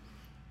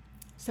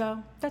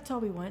 So that's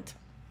all we want.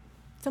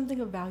 Something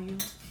of value.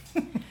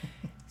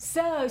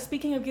 So,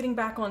 speaking of getting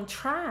back on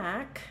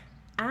track,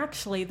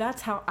 actually,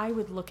 that's how I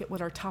would look at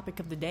what our topic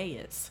of the day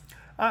is.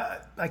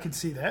 I can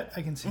see that.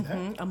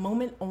 that. A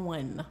moment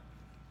on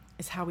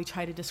is how we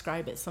try to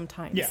describe it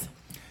sometimes. Yeah.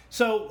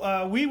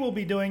 So, we will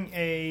be doing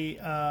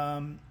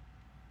a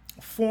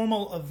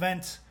formal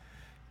event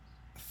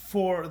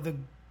for the...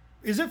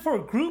 Is it for a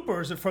group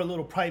or is it for a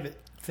little private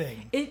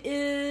thing? It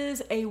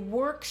is a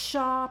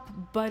workshop,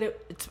 but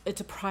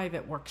it's a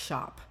private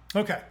workshop.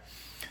 Okay.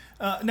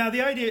 Now,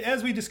 the idea,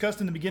 as we discussed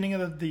in the beginning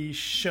of the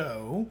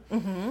show,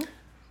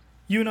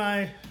 you and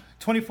I,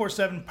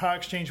 24/7 power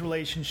exchange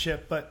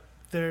relationship, but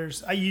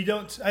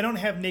I don't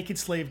have naked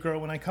slave girl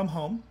when I come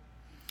home.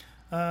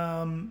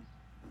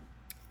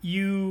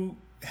 You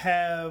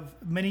have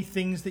many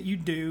things that you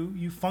do.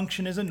 You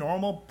function as a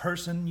normal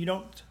person. You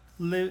don't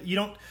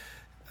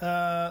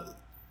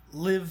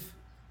live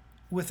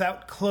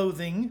without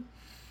clothing.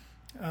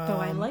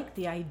 Though I like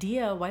the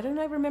idea. Why don't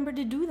I remember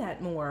to do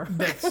that more?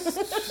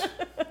 That's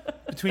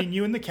between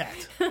you and the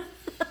cat.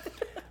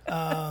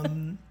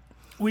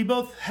 We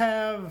both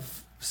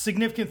have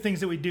significant things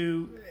that we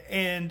do,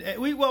 and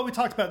we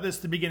talked about this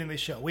at the beginning of the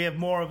show. We have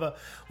a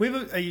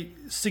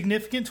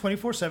significant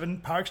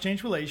 24/7 power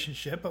exchange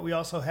relationship, but we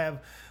also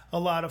have a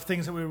lot of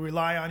things that we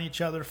rely on each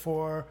other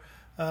for.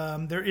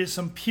 There is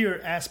some peer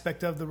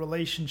aspect of the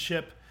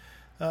relationship.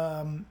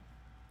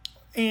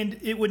 And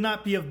it would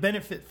not be of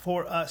benefit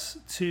for us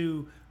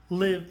to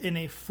live in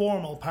a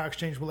formal power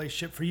exchange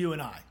relationship for you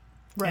and I.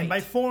 Right. And by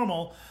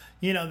formal,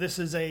 this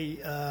is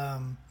a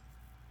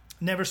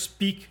never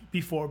speak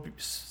before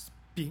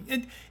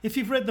speaking. If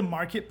you've read The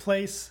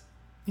Marketplace,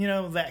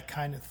 that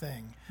kind of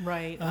thing.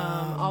 Right.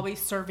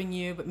 Always serving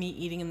you, but me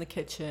eating in the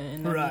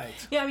kitchen.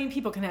 Right. Yeah,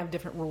 people can have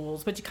different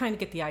rules, but you kind of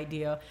get the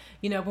idea.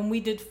 When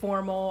we did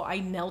formal, I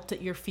knelt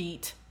at your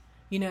feet.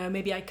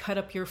 Maybe I cut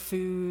up your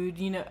food,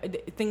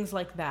 things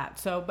like that.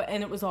 So,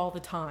 and it was all the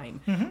time.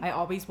 I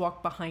always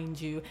walked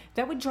behind you.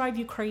 That would drive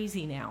you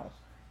crazy now.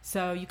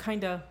 So you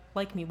kind of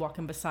like me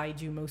walking beside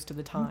you most of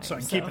the time. So I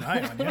can keep an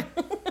eye on you.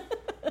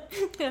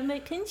 I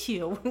might pinch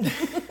you.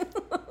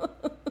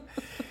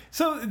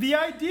 So the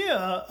idea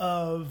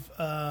of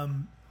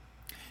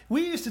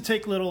we used to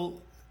take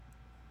little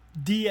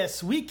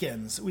DS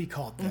weekends, we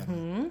called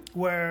them,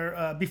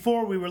 where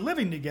before we were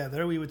living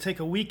together, we would take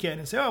a weekend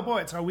and say, oh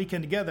boy, it's our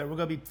weekend together. We're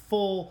going to be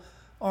full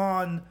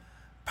on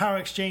Power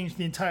Exchange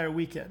the entire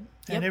weekend.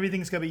 And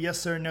everything's going to be yes,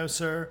 sir, no,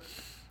 sir.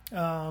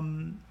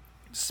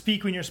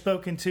 Speak when you're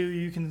spoken to.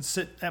 You can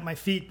sit at my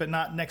feet, but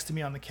not next to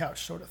me on the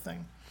couch, sort of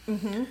thing.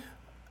 Mm-hmm.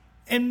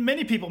 And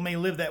many people may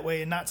live that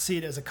way and not see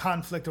it as a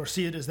conflict or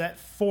see it as that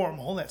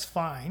formal. That's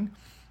fine.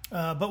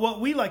 But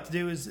what we like to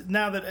do is,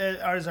 now that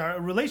as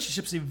our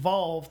relationships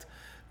evolved,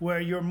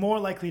 where you're more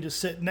likely to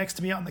sit next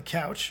to me on the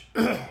couch,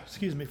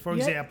 excuse me, for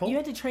example. You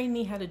had to train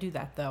me how to do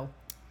that, though.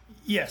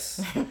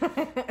 Yes.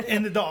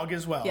 And the dog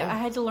as well. Yeah, I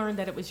had to learn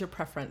that it was your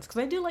preference,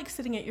 because I do like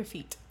sitting at your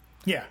feet.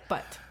 Yeah.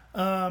 But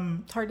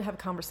it's hard to have a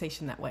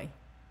conversation that way.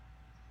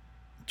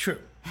 True.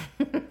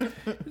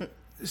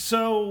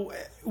 So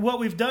what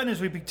we've done is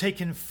we've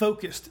taken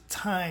focused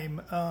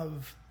time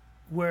of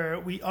where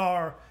we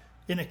are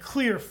in a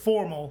clear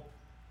formal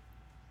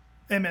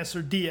MS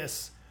or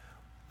DS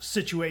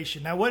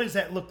situation. Now, what does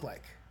that look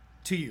like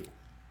to you?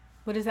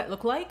 What does that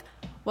look like?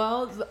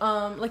 Well,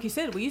 like you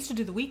said, we used to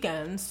do the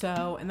weekends,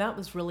 and that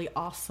was really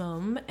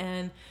awesome.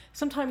 And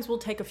sometimes we'll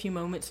take a few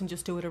moments and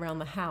just do it around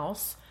the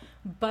house.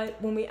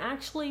 But when we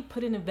actually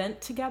put an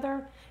event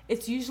together,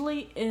 it's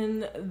usually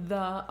in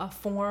a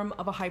form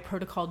of a high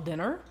protocol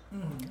dinner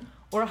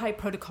or a high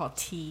protocol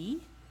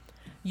tea.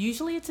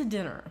 Usually it's a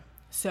dinner.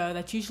 So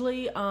that's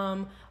usually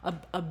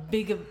a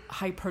big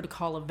high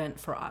protocol event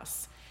for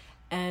us.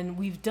 And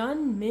we've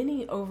done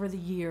many over the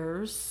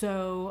years.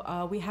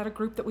 So we had a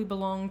group that we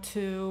belonged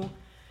to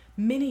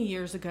many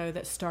years ago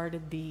that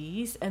started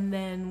these. And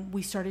then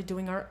we started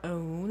doing our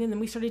own. And then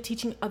we started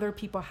teaching other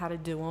people how to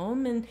do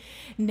them. And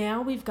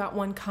now we've got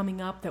one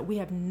coming up that we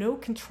have no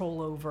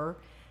control over.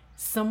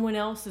 Someone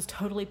else is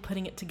totally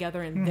putting it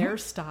together in their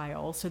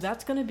style. So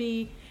that's going to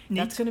be neat.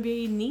 That's going to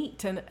be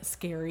neat and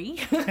scary.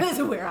 That's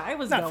where I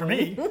was going. Not for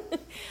me.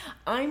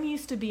 I'm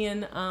used to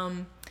being,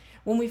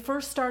 when we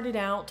first started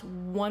out,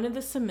 one of the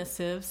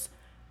submissives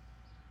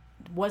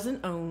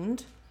wasn't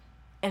owned,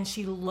 and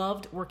she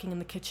loved working in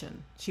the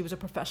kitchen. She was a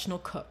professional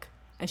cook,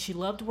 and she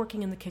loved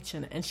working in the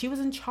kitchen, and she was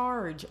in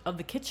charge of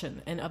the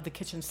kitchen and of the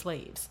kitchen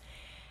slaves.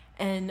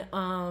 And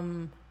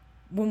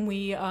when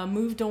we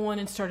moved on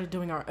and started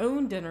doing our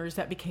own dinners,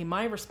 that became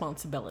my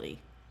responsibility.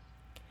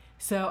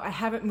 So I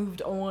haven't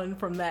moved on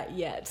from that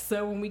yet.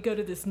 So when we go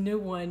to this new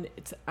one,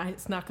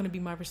 it's not going to be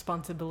my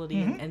responsibility,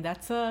 and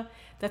that's a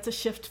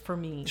shift for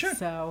me. Sure.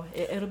 So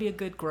it'll be a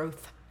good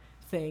growth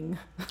thing.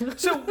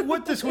 So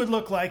what this would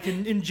look like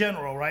in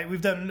general, right? We've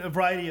done a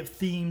variety of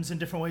themes and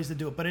different ways to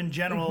do it, but in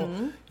general,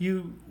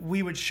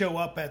 we would show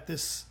up at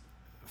this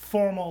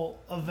formal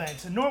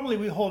event, and normally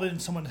we hold it in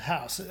someone's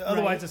house.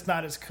 Otherwise, It's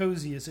not as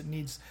cozy as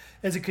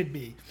it could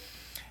be.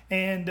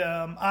 And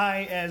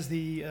I, as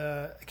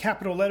the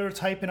capital letter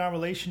type in our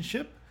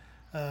relationship,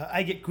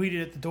 I get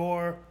greeted at the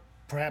door.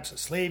 Perhaps a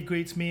slave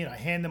greets me, and I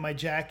hand them my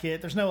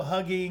jacket. There's no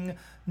hugging,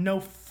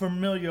 no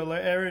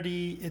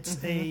familiarity. It's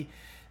the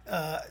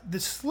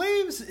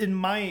slaves, in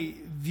my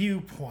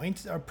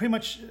viewpoint, are pretty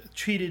much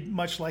treated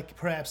much like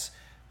perhaps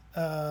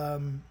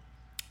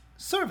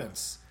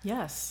servants.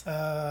 Yes.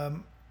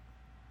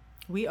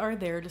 We are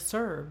there to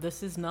serve.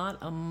 This is not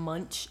a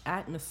munch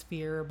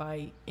atmosphere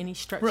by any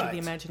stretch of the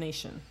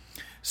imagination.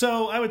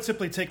 So I would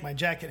simply take my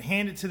jacket,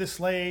 hand it to the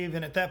slave,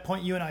 and at that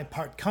point you and I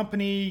part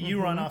company.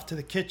 You run off to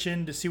the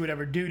kitchen to see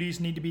whatever duties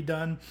need to be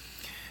done.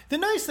 The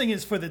nice thing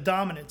is for the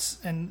dominants,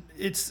 and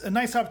it's a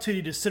nice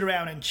opportunity to sit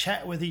around and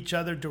chat with each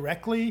other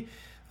directly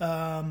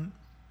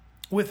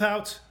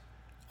without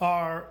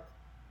our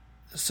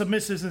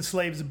submissives and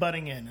slaves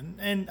butting in.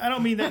 And I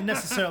don't mean that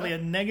necessarily a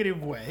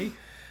negative way,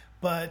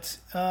 but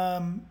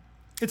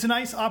it's a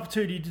nice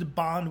opportunity to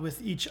bond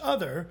with each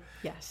other.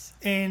 Yes.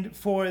 And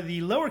for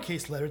the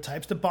lowercase letter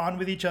types to bond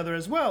with each other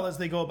as well as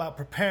they go about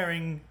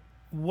preparing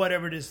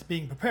whatever it is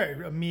being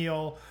prepared, a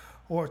meal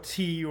or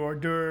tea or hors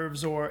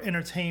d'oeuvres or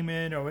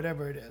entertainment or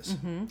whatever it is.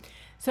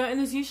 So, and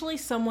there's usually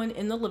someone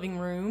in the living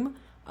room,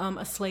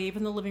 a slave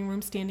in the living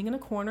room standing in a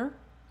corner,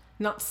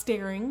 not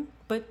staring,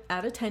 but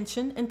at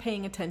attention and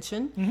paying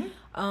attention.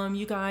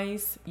 You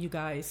guys,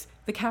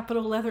 the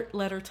capital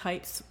letter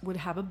types would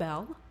have a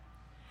bell.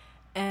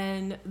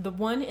 And the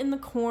one in the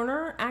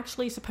corner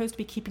actually is supposed to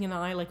be keeping an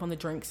eye like on the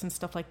drinks and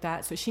stuff like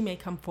that. So she may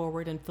come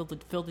forward and fill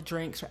the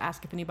drinks or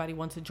ask if anybody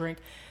wants a drink.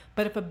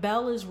 But if a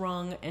bell is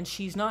rung and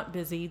she's not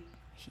busy,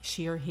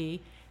 she or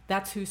he,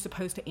 that's who's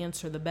supposed to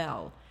answer the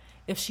bell.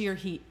 If she or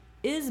he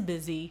is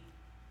busy,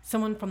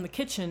 someone from the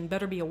kitchen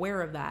better be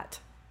aware of that.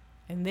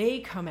 And they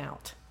come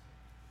out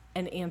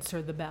and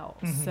answer the bell.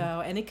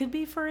 So, and it could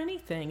be for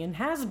anything and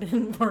has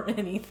been for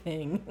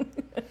anything.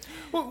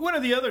 Well, one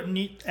of the other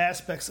neat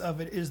aspects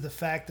of it is the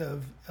fact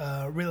of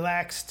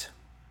relaxed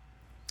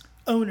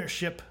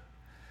ownership,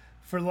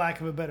 for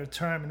lack of a better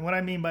term. And what I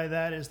mean by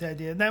that is the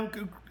idea, now,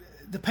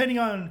 depending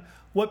on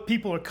what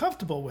people are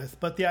comfortable with,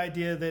 but the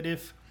idea that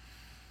if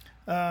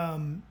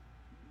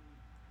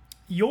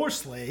your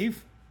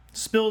slave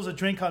spills a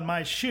drink on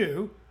my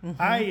shoe,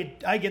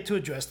 I get to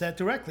address that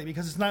directly,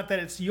 because it's not that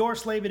it's your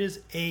slave, it is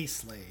a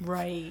slave.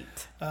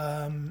 Right.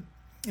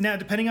 Now,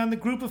 depending on the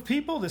group of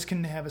people, this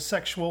can have a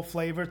sexual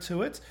flavor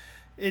to it.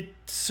 It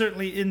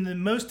certainly, in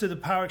most of the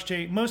power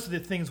exchange, most of the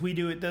things we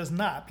do, it does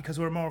not, because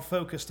we're more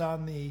focused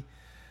on the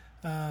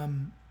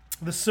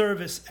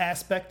service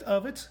aspect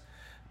of it.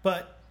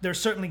 But there's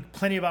certainly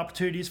plenty of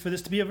opportunities for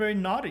this to be a very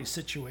naughty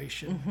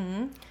situation.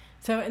 Mm-hmm.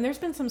 So, and there's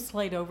been some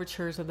slight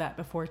overtures of that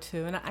before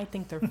too, and I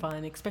think they're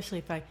fun, especially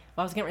if I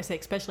was getting ready to say,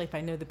 especially if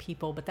I know the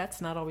people, but that's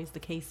not always the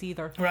case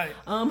either. Right.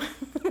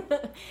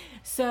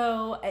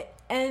 So,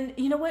 and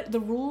you know what?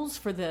 The rules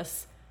for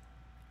this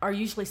are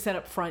usually set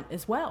up front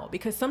as well,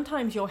 because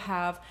sometimes you'll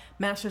have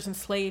masters and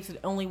slaves that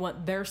only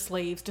want their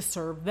slaves to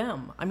serve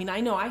them. I mean,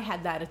 I know I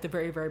had that at the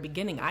very, very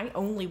beginning. I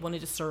only wanted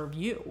to serve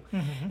you.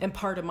 Mm-hmm. And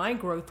part of my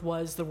growth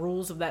was the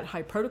rules of that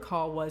high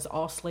protocol was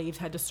all slaves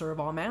had to serve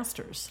all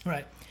masters.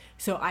 Right.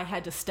 So I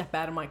had to step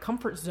out of my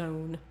comfort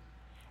zone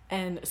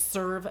and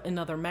serve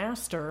another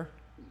master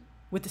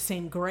with the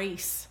same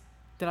grace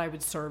that I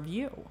would serve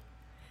you.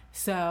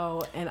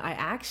 So, and I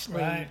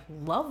actually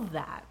love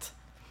that.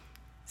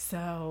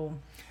 So,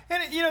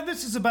 and you know,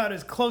 this is about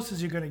as close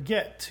as you're going to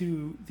get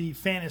to the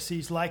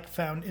fantasies like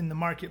found in the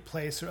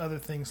marketplace or other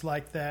things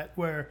like that,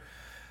 where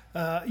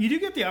you do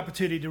get the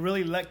opportunity to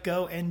really let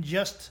go and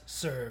just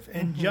serve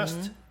and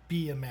just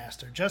be a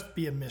master, just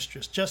be a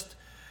mistress, just,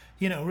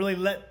 you know, really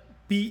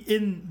be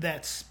in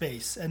that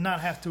space and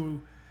not have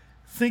to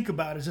think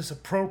about, is this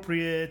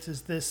appropriate?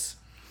 Is this,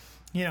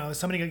 you know, is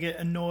somebody going to get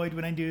annoyed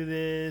when I do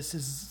this?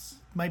 Is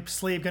my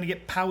slave going to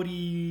get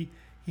pouty?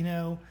 You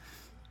know,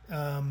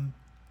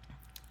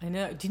 I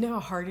know. Do you know how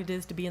hard it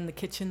is to be in the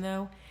kitchen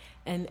though,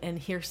 and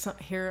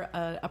hear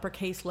a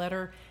uppercase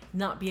letter,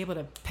 not be able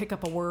to pick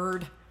up a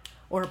word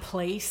or a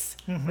place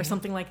or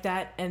something like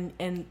that, and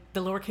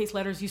the lowercase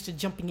letters used to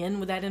jumping in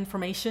with that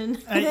information,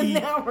 and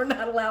now we're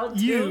not allowed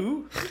to.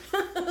 You.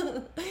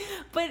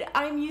 But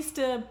I'm used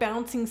to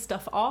bouncing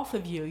stuff off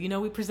of you. You know,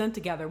 we present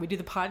together, we do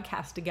the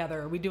podcast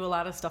together, we do a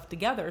lot of stuff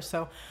together.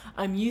 So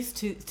I'm used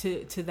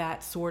to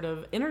that sort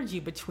of energy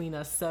between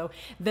us. So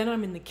then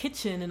I'm in the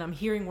kitchen and I'm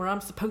hearing where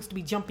I'm supposed to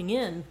be jumping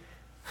in,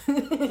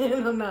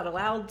 and I'm not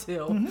allowed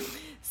to.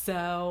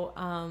 So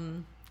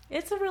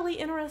it's a really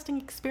interesting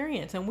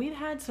experience, and we've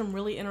had some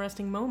really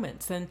interesting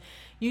moments. And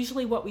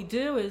usually what we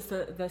do is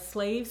the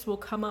slaves will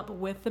come up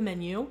with the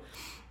menu,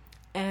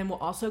 and we'll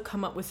also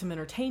come up with some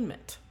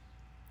entertainment.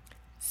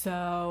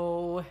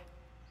 So,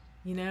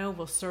 you know,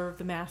 we'll serve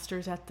the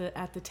masters at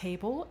the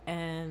table,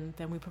 and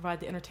then we provide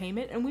the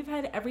entertainment. And we've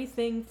had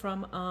everything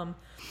from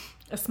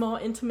a small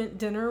intimate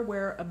dinner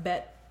where a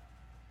bet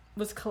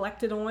was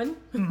collected on,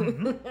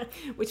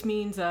 which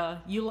means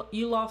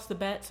you lost the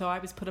bet, so I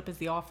was put up as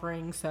the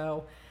offering.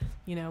 So,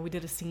 you know, we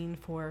did a scene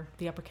for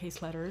the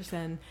uppercase letters,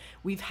 and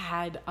we've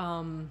had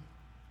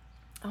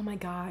oh my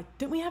God,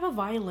 didn't we have a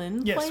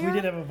violin player? Yes, we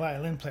did have a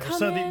violin player.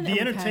 So the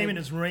entertainment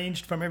has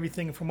ranged from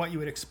everything from what you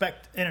would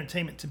expect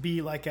entertainment to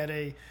be like at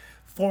a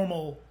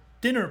formal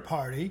dinner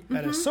party,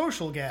 at a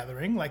social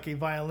gathering, like a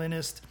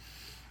violinist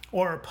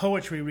or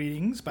poetry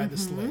readings by the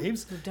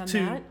slaves. We've done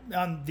that.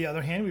 On the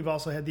other hand, we've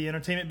also had the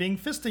entertainment being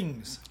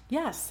fistings.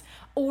 Yes,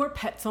 or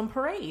pets on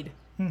parade.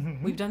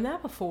 We've done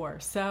that before.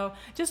 So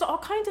just all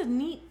kinds of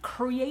neat,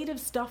 creative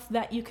stuff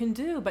that you can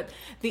do. But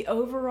the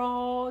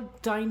overall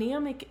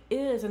dynamic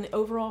is, and the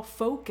overall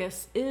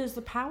focus is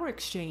the power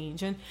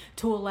exchange, and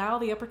to allow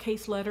the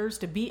uppercase letters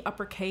to be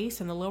uppercase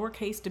and the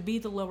lowercase to be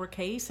the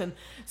lowercase, and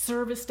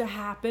service to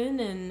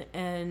happen,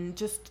 and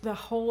just the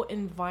whole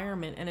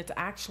environment. And it's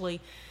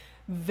actually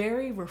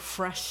very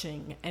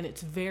refreshing, and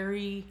it's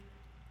very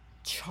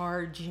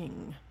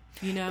charging.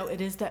 You know,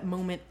 it is that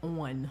moment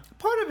on.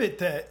 Part of it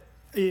that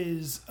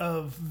is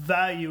of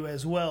value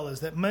as well is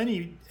that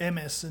many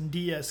MS and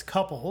DS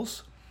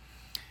couples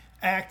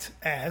act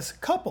as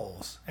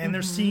couples, and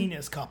they're seen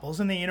as couples,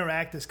 and they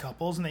interact as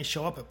couples, and they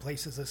show up at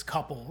places as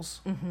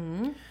couples.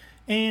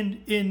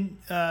 And in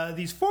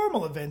these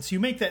formal events, you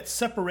make that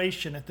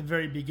separation at the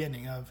very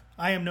beginning of,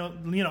 I'm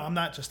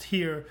not just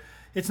here.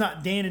 It's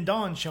not Dan and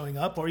Dawn showing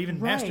up, or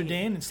even Master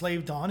Dan and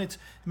Slave Dawn. It's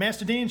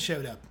Master Dan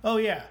showed up. Oh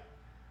yeah,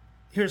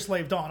 here's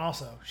Slave Dawn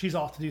also. She's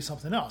off to do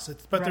something else.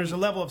 But there's a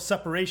level of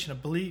separation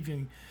of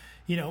believing,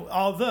 you know,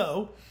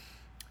 although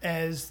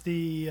as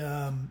the,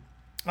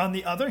 on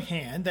the other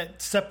hand,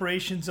 that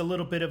separation's a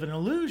little bit of an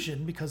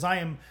illusion, because I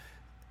am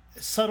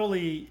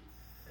subtly,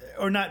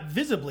 or not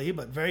visibly,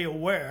 but very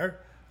aware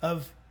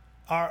of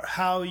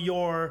how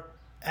you're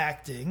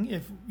acting.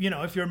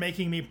 If you're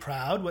making me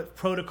proud, what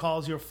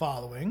protocols you're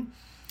following.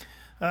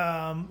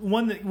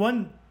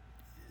 One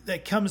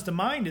that comes to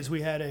mind is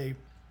we had a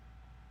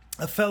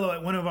fellow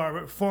at one of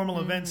our formal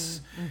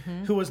events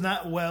who was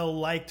not well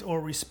liked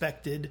or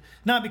respected,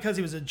 not because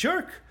he was a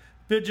jerk,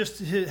 but just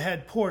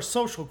had poor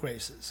social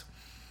graces.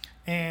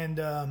 And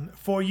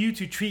for you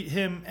to treat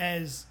him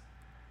as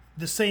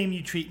the same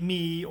you treat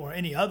me or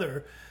any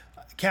other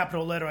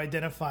capital letter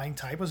identifying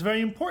type was very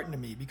important to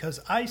me,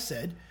 because I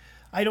said,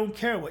 I don't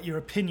care what your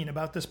opinion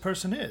about this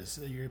person is.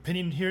 Your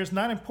opinion here is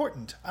not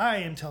important. I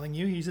am telling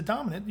you he's a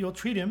dominant. You'll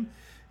treat him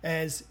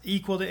as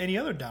equal to any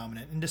other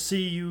dominant. And to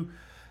see you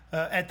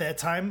at that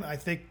time, I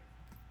think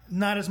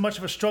not as much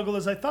of a struggle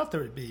as I thought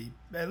there would be,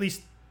 at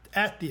least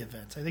at the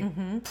event. I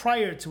think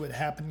prior to it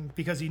happening,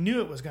 because he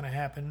knew it was going to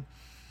happen,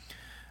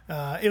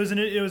 it was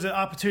an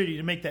opportunity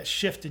to make that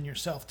shift in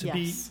yourself, to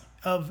be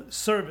of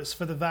service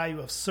for the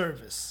value of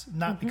service,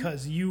 not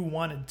because you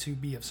wanted to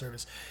be of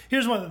service.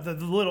 Here's one of the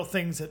little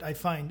things that I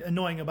find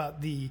annoying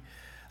about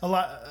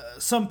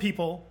some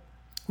people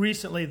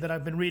recently that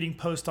I've been reading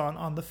post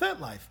on the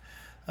FetLife.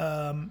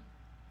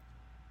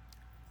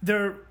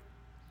 Their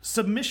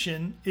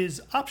submission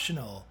is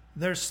optional.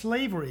 Their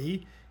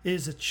slavery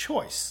is a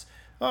choice.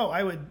 Oh,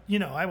 I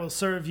will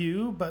serve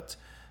you, but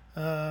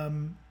I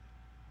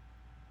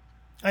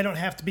don't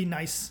have to be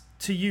nice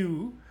to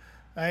you.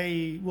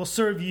 I will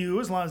serve you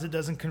as long as it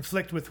doesn't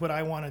conflict with what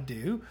I want to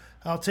do.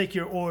 I'll take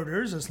your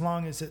orders as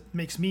long as it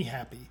makes me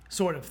happy,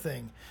 sort of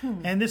thing.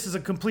 And this is a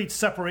complete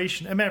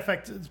separation. As a matter of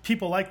fact,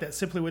 people like that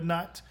simply would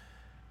not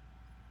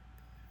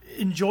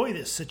enjoy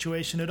this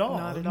situation at all.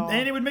 Not at all.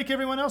 And it would make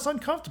everyone else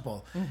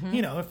uncomfortable.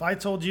 If I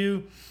told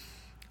you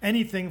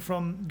anything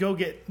from go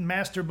get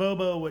Master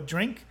Bobo a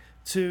drink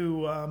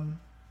to,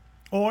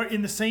 or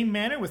in the same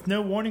manner with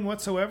no warning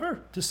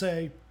whatsoever, to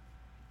say,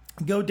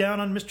 go down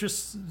on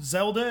Mistress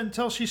Zelda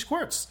until she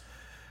squirts.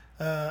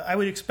 I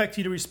would expect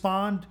you to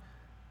respond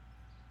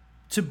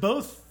to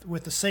both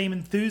with the same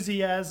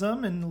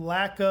enthusiasm and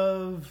lack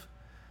of,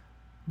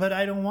 but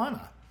I don't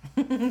wanna.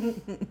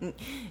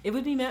 It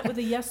would be met with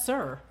a yes,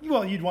 sir.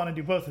 Well, you'd want to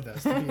do both of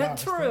those, to be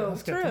honest.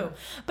 True.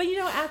 But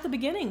at the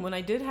beginning, when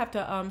I did have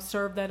to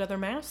serve that other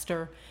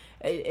master,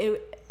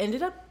 it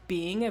ended up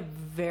being a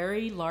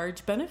very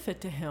large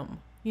benefit to him.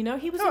 He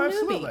was a newbie.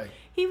 Absolutely.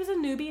 He was a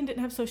newbie and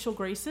didn't have social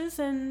graces,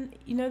 and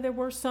there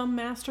were some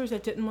masters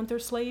that didn't want their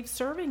slaves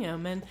serving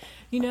him. And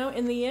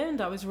in the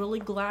end, I was really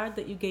glad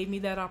that you gave me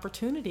that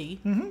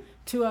opportunity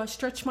to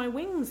stretch my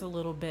wings a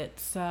little bit.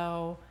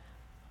 So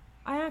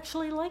I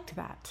actually liked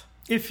that.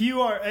 If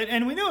you are,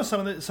 and we know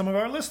some of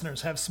our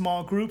listeners have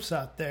small groups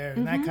out there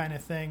and that kind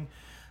of thing.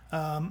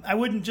 I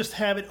wouldn't just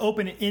have it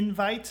open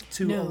invite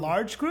to a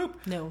large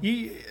group. No.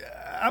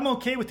 I'm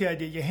okay with the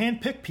idea. You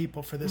handpick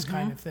people for this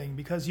kind of thing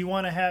because you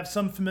want to have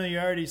some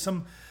familiarity,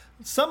 some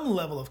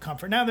level of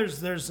comfort. Now,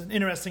 there's an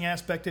interesting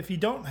aspect if you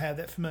don't have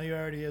that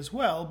familiarity as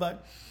well,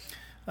 but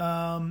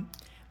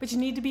you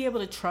need to be able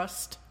to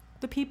trust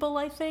the people,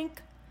 I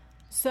think.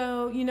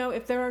 So,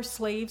 if there are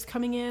slaves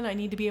coming in, I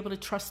need to be able to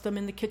trust them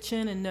in the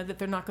kitchen and know that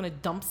they're not going to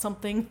dump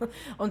something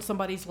on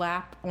somebody's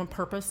lap on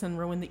purpose and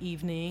ruin the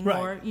evening,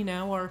 right.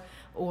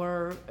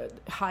 or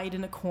hide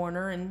in a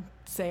corner and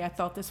say, I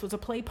thought this was a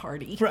play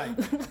party. Right.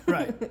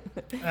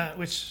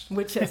 Which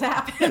has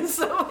happened.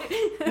 So.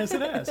 Yes,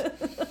 it has.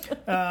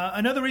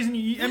 Another reason,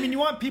 you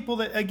want people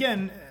that,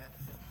 again,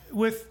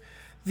 with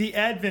the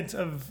advent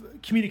of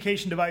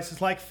communication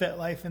devices like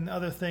FetLife and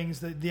other things,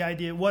 the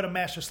idea what a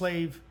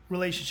master-slave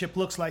relationship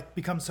looks like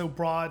becomes so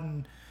broad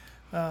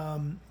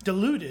and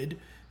diluted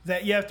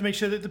that you have to make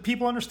sure that the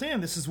people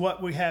understand this is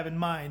what we have in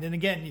mind. And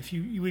again,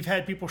 we've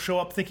had people show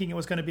up thinking it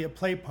was going to be a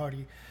play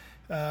party,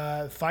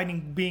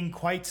 being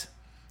quite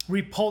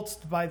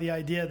repulsed by the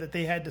idea that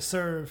they had to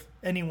serve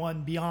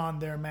anyone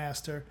beyond their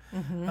master.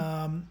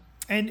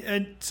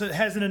 And so it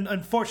has an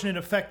unfortunate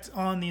effect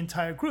on the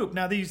entire group.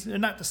 Now, these are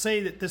not to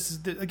say that this is,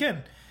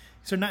 again,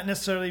 these are not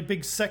necessarily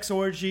big sex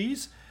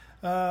orgies.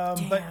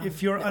 But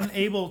if you're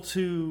unable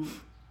to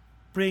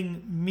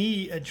bring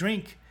me a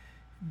drink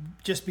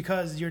just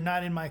because you're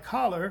not in my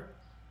collar,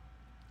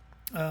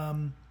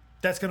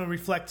 that's going to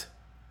reflect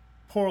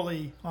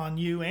poorly on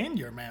you and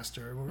your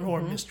master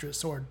or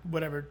mistress or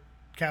whatever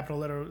capital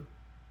letter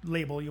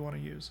label you want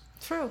to use.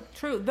 True.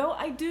 Though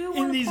I do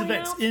want to point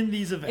out... In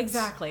these events.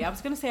 Exactly. I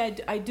was going to say,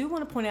 I do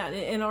want to point out,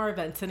 in our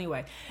events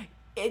anyway,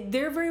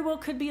 there very well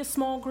could be a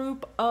small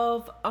group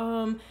of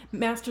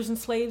masters and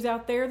slaves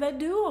out there that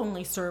do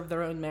only serve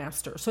their own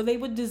master. So they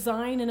would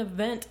design an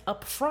event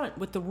up front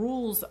with the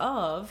rules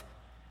of,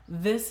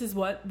 this is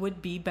what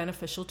would be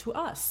beneficial to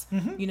us.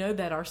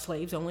 That our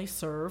slaves only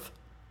serve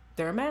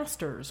their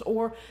masters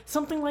or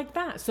something like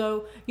that.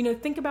 So,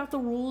 think about the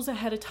rules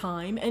ahead of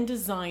time and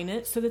design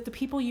it so that the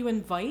people you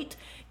invite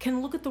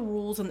can look at the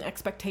rules and the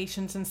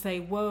expectations and say,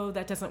 whoa,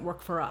 that doesn't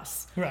work for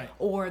us. Right.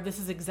 Or this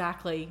is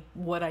exactly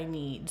what I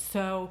need.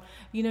 So,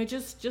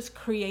 just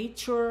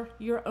create your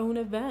own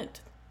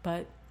event.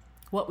 But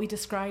what we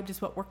described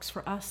is what works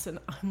for us, and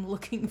I'm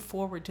looking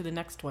forward to the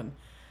next one.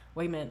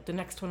 Wait a minute, the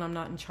next one I'm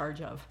not in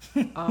charge of.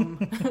 No,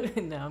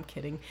 I'm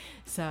kidding.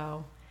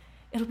 So...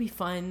 It'll be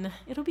fun.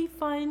 It'll be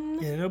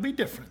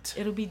different.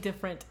 It'll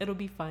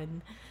be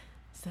fun.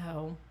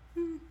 So,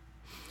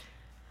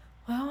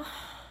 well...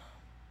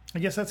 I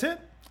guess that's it?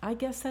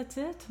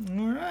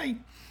 All right.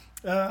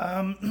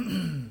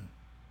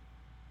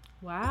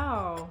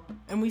 Wow.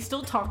 And we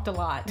still talked a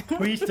lot.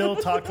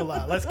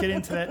 Let's get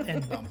into that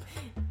end bump.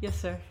 Yes,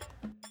 sir.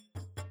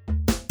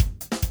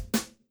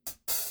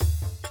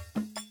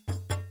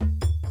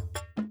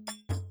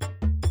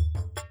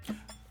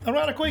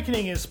 Erotic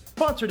Awakening is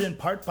sponsored in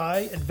part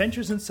by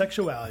Adventures in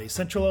Sexuality,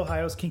 Central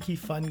Ohio's kinky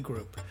fun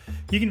group.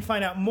 You can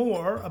find out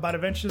more about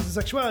Adventures in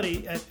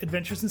Sexuality at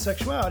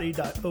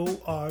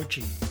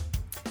adventuresinsexuality.org.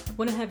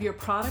 Want to have your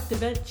product,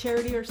 event,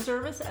 charity, or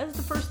service as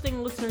the first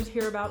thing listeners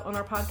hear about on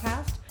our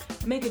podcast?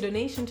 Make a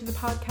donation to the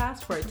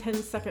podcast for a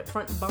 10-second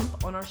front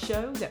bump on our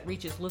show that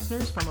reaches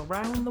listeners from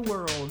around the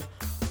world.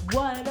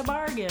 What a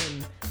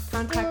bargain!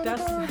 Contact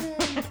us.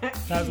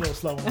 That was a little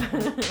slow.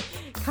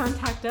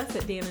 Contact us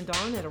at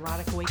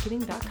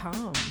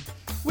DanandDawn@eroticawakening.com.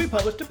 We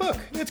published a book.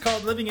 It's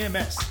called Living in a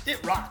Mess.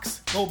 It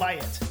rocks. Go buy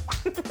it.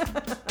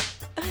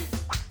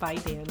 Bye,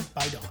 Dan.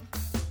 Bye, Dawn.